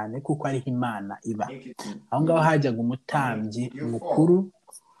mwinshi cyane kuko ariho Imana iba. Aho ngaho hajyaga umutambyi mukuru,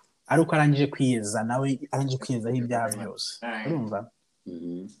 ari uko arangije kwiyeza, nawe arangije kwiyezaho ibyaha byose. Urumva?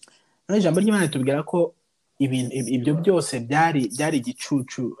 Ijambo ry'Imana tubwira ko ibyo byose byari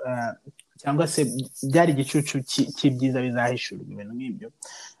igicucu, cyangwa se byari igicucu cy'ibyiza bizahishurwa, ibintu nk'ibyo.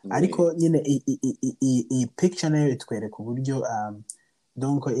 Ariko nyine iyi picture nayo itwereka uburyo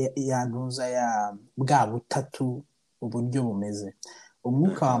donc yantuza ya bwa butatu uburyo bumeze.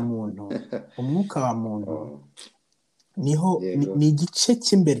 Umwuka wa muntu niho ni igice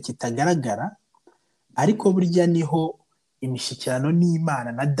cy'imbere kitagaragara, ariko burya niho imishyikirano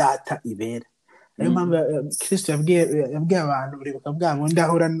n'Imana na Data ibera. Niyo mpamvu Kristo yabwiye abantu, uribuka bwa bundi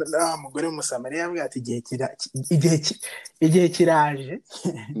ahura na mugore w'Umusamariya, yabwiye ati igihe kiraje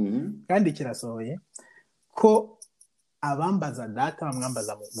kandi kirasohoye ko abambaza Data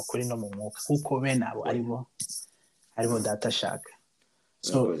bamwambaza mu kuri no mu mwuka, kuko bene abo aribo Data ashaka.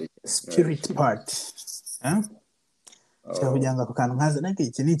 so spirit part kugira ngo ako kantu nkaza nako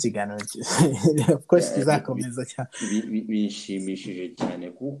iki ni ikiganiro of course kizakomeza cyane. Bishimishije cyane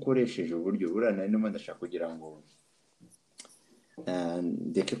kuko ukoresheje uburyo buriya nari ndimo ndashaka kugira ngo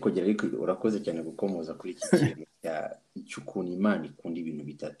ndeke kugera ariko urakoze cyane gukomoza kuri iki kintu cy'ukuntu Imana ikunda ibintu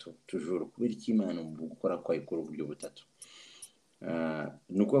bitatu tujuru kubera iki Imana mu gukora kwayo ikora uburyo butatu.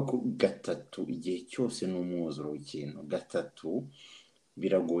 Ni ukuvuga ko gatatu igihe cyose ni umwuzuro w'ikintu. Gatatu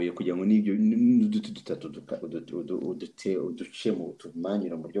biragoye kugira ngo n'ibyo n'uduti dutatu uduce mu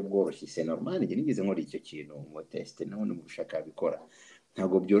tumanira mu buryo bworoshye. Se normal njye nigeze nkora icyo kintu mu test none mu gushaka bikora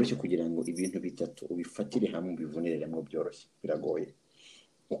ntabwo byoroshye kugira ngo ibintu bitatu ubifatire hamwe ubivunire hamwe byoroshye, biragoye.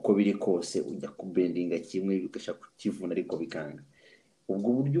 Uko biri kose ujya kubendinga kimwe bigashaka kukivuna ariko bikanga. Ubwo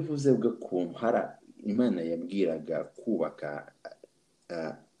buryo uvuze bw'ukuntu hara Imana yabwiraga kubaka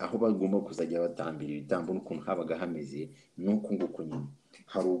aho bagomba kuzajya batambira ibitambo n'ukuntu habaga hameze nuko nguko nyine.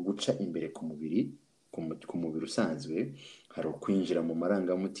 Hari uguca imbere ku mubiri ku mubiri usanzwe, hari ukwinjira mu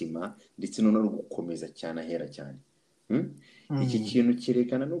marangamutima ndetse no gukomeza cyane ahera cyane. Iki kintu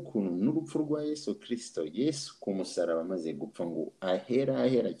cyerekana n'ukuntu n'urupfu rwa Yesu Kristo, Yesu ku musaraba amaze gupfa ngo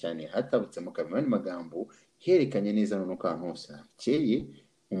ahera cyane hatabutsemo kabiri magambo herekanye neza no kantu hose hakeye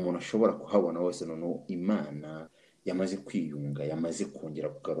umuntu ashobora kuhabona wose no Imana yamaze kwiyunga, yamaze kongera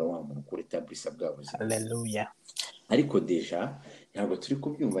kugarura wa muntu kuri tablisa bwabo. Haleluya. Ariko deja ntabwo turi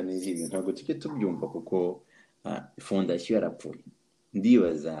kubyumva neza ibintu, ntabwo tujye tubyumva kuko fondasiyo yarapfuye.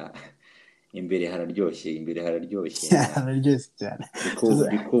 Ndibaza imbere hararyoshye hararyoshye cyane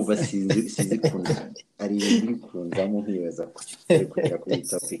ariko basize kunda ari ibiri kunzamo nkibaza kugira kuri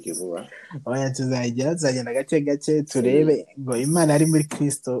topic vuba. Oya tuzagenda gake turebe ngo Imana ari muri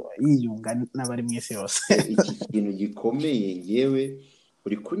Kristo yiyunga n'abari mu isi yose. Iki kintu gikomeye ngewe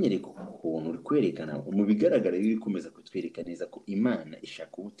uri kunyereka ukuntu uri kwerekana mu bigaragara biri komeza kutwereka neza ko Imana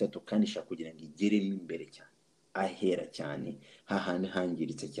ishaka ubutatu kandi ishaka kugira ngo igere imbere cyane ahera cyane hahandi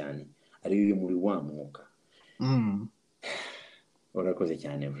hangiritse cyane ari muri wa mwuka. Urakoze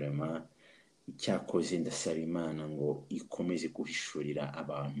cyane vraiment. Icyakoze ndasaba Imana ngo ikomeze guhishurira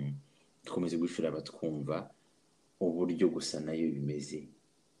abantu, ikomeze guhishurira abatwumva uburyo gusa nayo bimeze,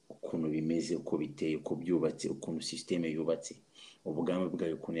 ukuntu bimeze, uko biteye, uko byubatse, ukuntu systeme yubatse, ubwami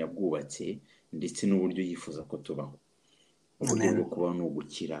bwayo ukuntu yabwubatse ndetse n'uburyo yifuza ko tubaho. Uburyo bwo kubaho no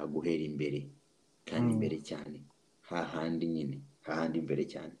gukira guhera imbere kandi imbere cyane hahandi nyine hahandi imbere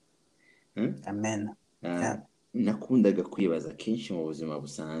cyane. Amen. Nakundaga kwibaza kenshi mu buzima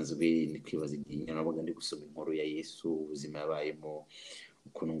busanzwe, ni kwibaza igihe nabaga ndi gusoma inkuru ya Yesu, ubuzima yabayemo,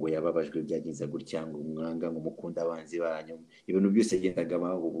 ukuntu ngo yababajwe byagenze gutya ngo umwanga ngo mukunda abanzi banyu, ibintu byose yagendaga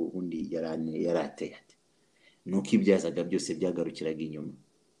baho ubundi yarateye ate nuko ibyazaga byose byagarukiraga inyuma.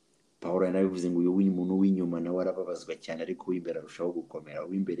 Pawulo yanabivuze ngo uyu w'umuntu w'inyuma nawe arababazwa cyane ariko w'imbere arushaho gukomera.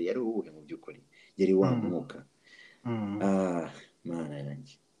 Uw'imbere yari uwuhe mu by'ukuri? Yari wa mwuka. Mana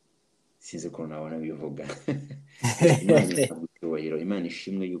yanjye sinzi ko nabona bivuga. Imana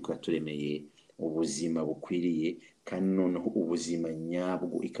ishimwe yuko yaturemeye ubuzima bukwiriye kandi noneho ubuzima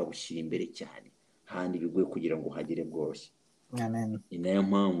nyabwo ikabushyira imbere cyane handi bigoye kugira ngo hagere bworoshye. Amen. Ni nayo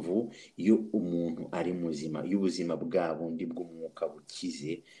mpamvu iyo umuntu ari muzima, iyo ubuzima bwa bundi bw'umwuka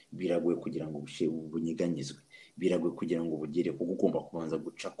bukize, biragoye kugira ngo bunyeganyizwe, biragoye kugira ngo bugere kuko ugomba kubanza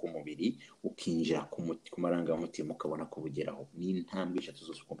guca ku mubiri ukinjira ku marangamutima ukabona ko bugeraho. Ni intambwe eshatu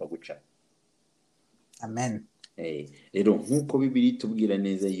zose ugomba guca. Amen. Rero nk'uko Bibiliya itubwira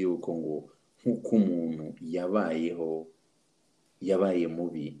neza yuko ngo nk'uko umuntu yabaye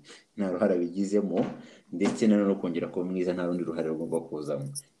mubi nta ruhare bigizemo ndetse no kongera kuba mwiza nta rundi ruhare rugomba kuzamo.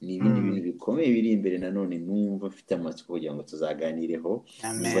 Ni ibindi bintu bikomeye biri imbere nanone numva mfite amatsiko kugira ngo tuzaganireho,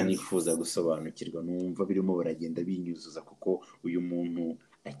 numva nifuza gusobanukirwa, numva birimo baragenda binyuzuza kuko uyu muntu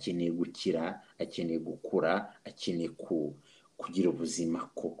akeneye gukira, akeneye gukura, akeneye kugira ubuzima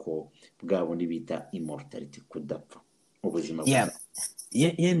koko bwa bundi bita immortality, kudapfa, ubuzima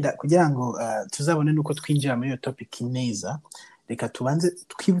yenda kugira ngo tuzabone nuko twinjira muri iyo topic neza. Reka tubanze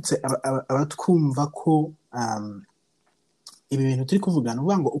twibutse abatwumva ko ibi bintu turi kuvugana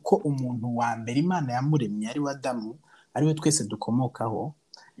uvuga ngo uko umuntu wa mbere Imana yamuremye ari we Adamu, ari we twese dukomokaho,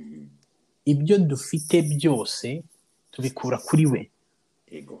 ibyo dufite byose tubikura kuri we.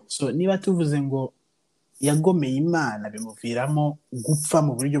 So niba tuvuze ngo yagomeye Imana bimuviramo gupfa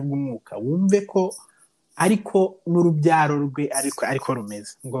mu buryo bw'umwuka, wumve ko ariko n'urubyaro rwe ariko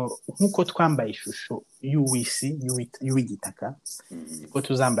rumeze ngo nk'uko twambaye ishusho y'uw'isi y'uw'igitaka ko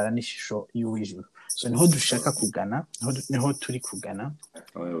tuzambara n'ishusho y'uw'ijuru. So niho dushaka kugana, niho turi kugana.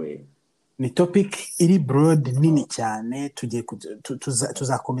 Ni topic iri broad nini cyane, tugiye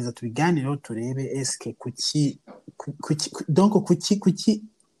tuzakomeza tubiganireho turebe eske kuki donc kuki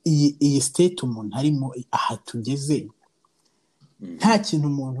iyi state umuntu arimo aha tugeze nta kintu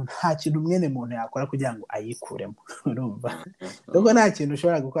mwene muntu yakora kugira ngo ayikuremo urumva nubwo nta kintu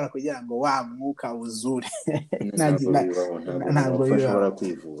ushobora gukora kugira ngo wa mwuka wuzure ntabwo ushobora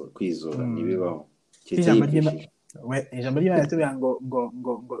kwizura ntibibaho ijambo ry'Imana ritubwira ngo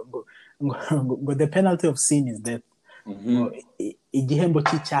the penalty of sin is death. Igihembo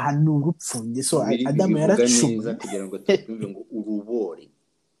cy'icyaha ni urupfu. So Adamu yaracumuye kugira ngo tuvuge ngo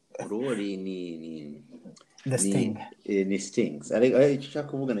urubori ni the sting. Ni stings. Icyo nshaka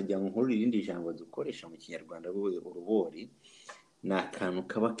kuvuga nagira ngo nkuru irindi jambo dukoresha mu kinyarwanda urubori ni akantu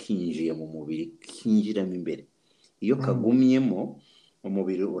kaba kinjiye mu mubiri kinjiramo imbere. Iyo kagumyemo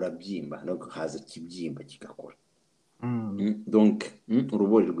umubiri urabyimba no haza kibyimba kigakora. Donc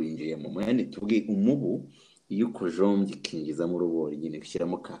urubori rwinjiyemo mwene tuvuge umubu iyo ukojombye kinjiza mu rubori nyine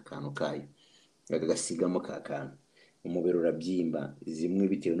gushyiramo ka kantu kayo gagasigamo ka kantu umubiri urabyimba zimwe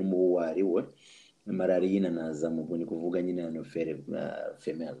bitewe n'umubu wari we malariya inanaza mu bwo ni kuvuga nyine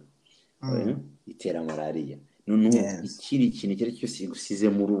femelle itera malariya noneho ikiri ikintu cyari cyose gusize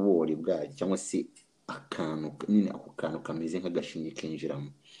mu rubori bwayo cyangwa se akantu nyine ako kantu kameze nk'agashinge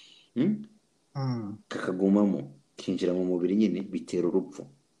kinjiramo kakagumamo kinjira mu mubiri nyine bitera urupfu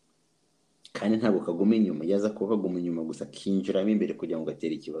kandi ntabwo kaguma inyuma yaza kuba kaguma inyuma gusa kinjiramo imbere kugira ngo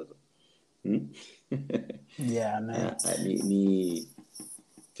gatere ikibazo. Ni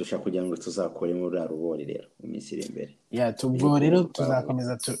dushaka kugira ngo tuzakore muri rubori rero mu minsi iri imbere tubwo rero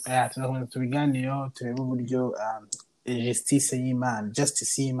tuzakomeza tubiganireho turebe uburyo justice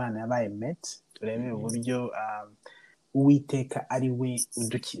y'Imana yabaye met turebe uburyo Uwiteka ari we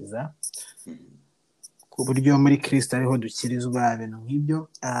udukiza ku buryo muri Kristo ariho dukirizwa ibintu nk'ibyo.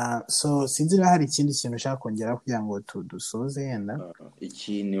 So sinzi niba hari ikindi kintu ushaka kongera kugira ngo dusoze yenda.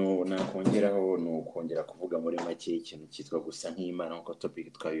 Ikintu nakongeraho ni ukongera kuvuga muri make ikintu cyitwa gusa nk'Imana nk'uko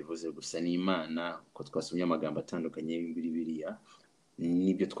topic twabivuze gusa n'Imana ko twasomye amagambo atandukanye y'Bibiliya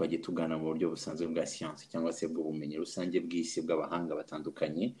n'ibyo twagiye tugana mu buryo busanzwe bwa science cyangwa se bw'ubumenyi rusange bw'isi bw'abahanga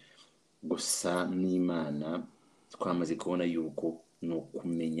batandukanye. Gusa n'Imana twamaze kubona yuko no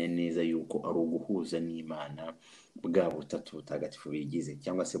kumenya neza yuko ari uguhuza n'Imana bwa butatu butagatifu bigize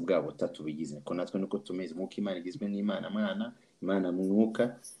cyangwa se bwa butatu bigize ko natwe nuko tumeze nk'uko Imana igizwe n'Imana Mwana, Imana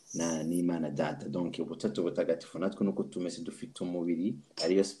Mwuka na n'Imana Data. Donc ubutatu butagatifu natwe nuko tumeze dufite umubiri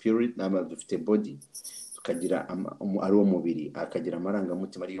ariyo spirit dufite body tukagira ari umubiri akagira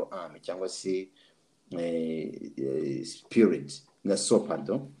amarangamutima ariyo âme cyangwa se spirit na soul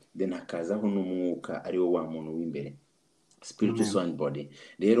pardon, then hakazaho n'umwuka ariwo wa muntu w'imbere spiritual soul and body.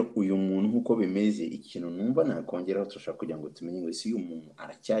 Rero uyu muntu nkuko bimeze ikintu numva nakongeraho turashaka kugira ngo tumenye ngo isi uyu muntu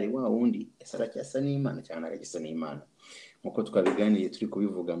aracyari wa wundi ese aracyasa n'Imana cyangwa aragisa n'Imana nkuko twabiganiye turi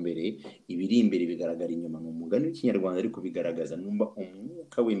kubivuga mbere. Ibiri imbere bigaragara inyuma mu mugani w'ikinyarwanda ariko bigaragaza numva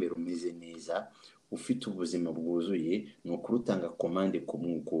umwuka w'imbere umeze neza ufite ubuzima bwuzuye ni ukurutanga komande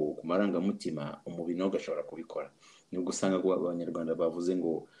ku marangamutima umubiri nawo gashobora kubikora. Nibwo usanga abanyarwanda bavuze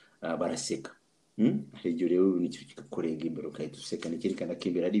ngo baraseka igihe rero ibintu kikakurenga imbere ukahita useka nikerekana ko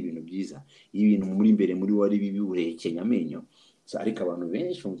imbere ari ibintu byiza. Iyo ibintu muri imbere muri wari bibi urekenya amenyo. Ariko abantu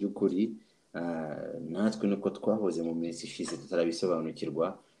benshi mu by'ukuri natwe nuko twahoze mu minsi ishize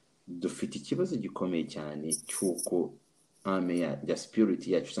tutarabisobanukirwa dufite ikibazo gikomeye cyane cy'uko ame ya spirit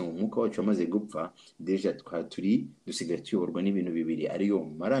yacu cyangwa umwuka wacu wamaze gupfa deja dusigaye tuyoborwa n'ibintu bibiri ariyo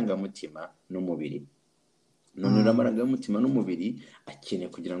marangamutima n'umubiri. None amarangamutima n'umubiri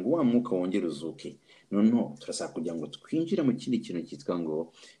akeneye kugira ngo wa mwuka wongere uzuke. Noneho turasaba kugira ngo twinjire mu kindi kintu cyitwa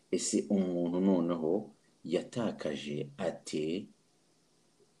ngo ese umuntu noneho yatakaje ate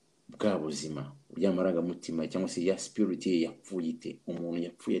bwa buzima by'amarangamutima cyangwa se ya spirit ye yapfuye ite. Umuntu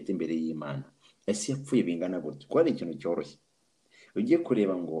yapfuye ate imbere y'Imana? Ese yapfuye bingana gute? Ko ari ikintu cyoroshye ugiye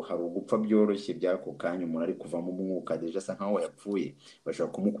kureba ngo hari ugupfa byoroshye byako kanya umuntu ari kuva mu mwuka deja asa nkaho yapfuye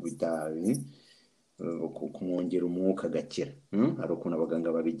bashaka kumukubita kumwongera umwuka agakira. Hari ukuntu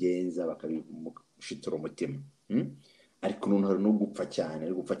abaganga babigenza bakabimushitura umutima. Ariko noneho hari no gupfa cyane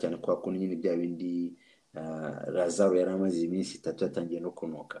ari gupfa cyane kwa kuntu nyine bya bindi Lazaro yari amaze iminsi 3 yatangiye no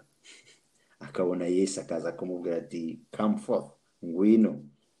kunuka akabona Yesu akaza kumubwira ati come forth ngwino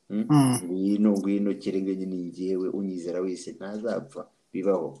ngwino kirenge nyine ngiyewe unyizera wese ntazapfa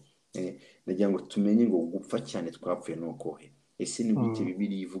bibaho. Ndagira ngo tumenye ngo gupfa cyane twapfuye nukohe. Ese ni gute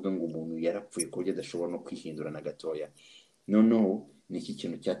Bibiliya ivuga ngo umuntu yarapfuye ko adashobora no kwihindura na gatoya? Noneho ni iki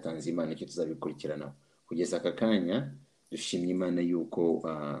kintu cyatanze Imana cyo tuzabikurikirana kugeza aka kanya. Dushimye Imana yuko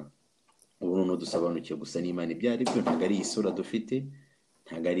ubu noneho dusobanukiwe gusa n'Imana ibyo ari byo. Ntabwo ari isura dufite,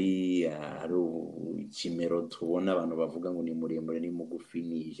 ntabwo ari ikimero tubona abantu bavuga ngo ni muremure ni mugufi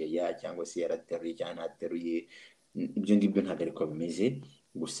ni jeya cyangwa se yarateruye cyangwa ntateruye. ibyo ngibyo ntabwo ariko bimeze,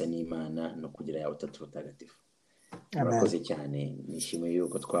 gusa n'Imana no kugira yawe utatu utagatifu. Murakoze cyane, nishimiye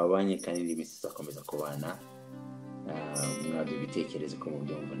yuko twabanye kandi n'iminsi tuzakomeza kubana. Mwaduha ibitekerezo ko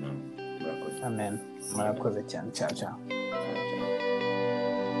mubyumva namwe. Murakoze. Amen. Murakoze cyane. Ciao ciao.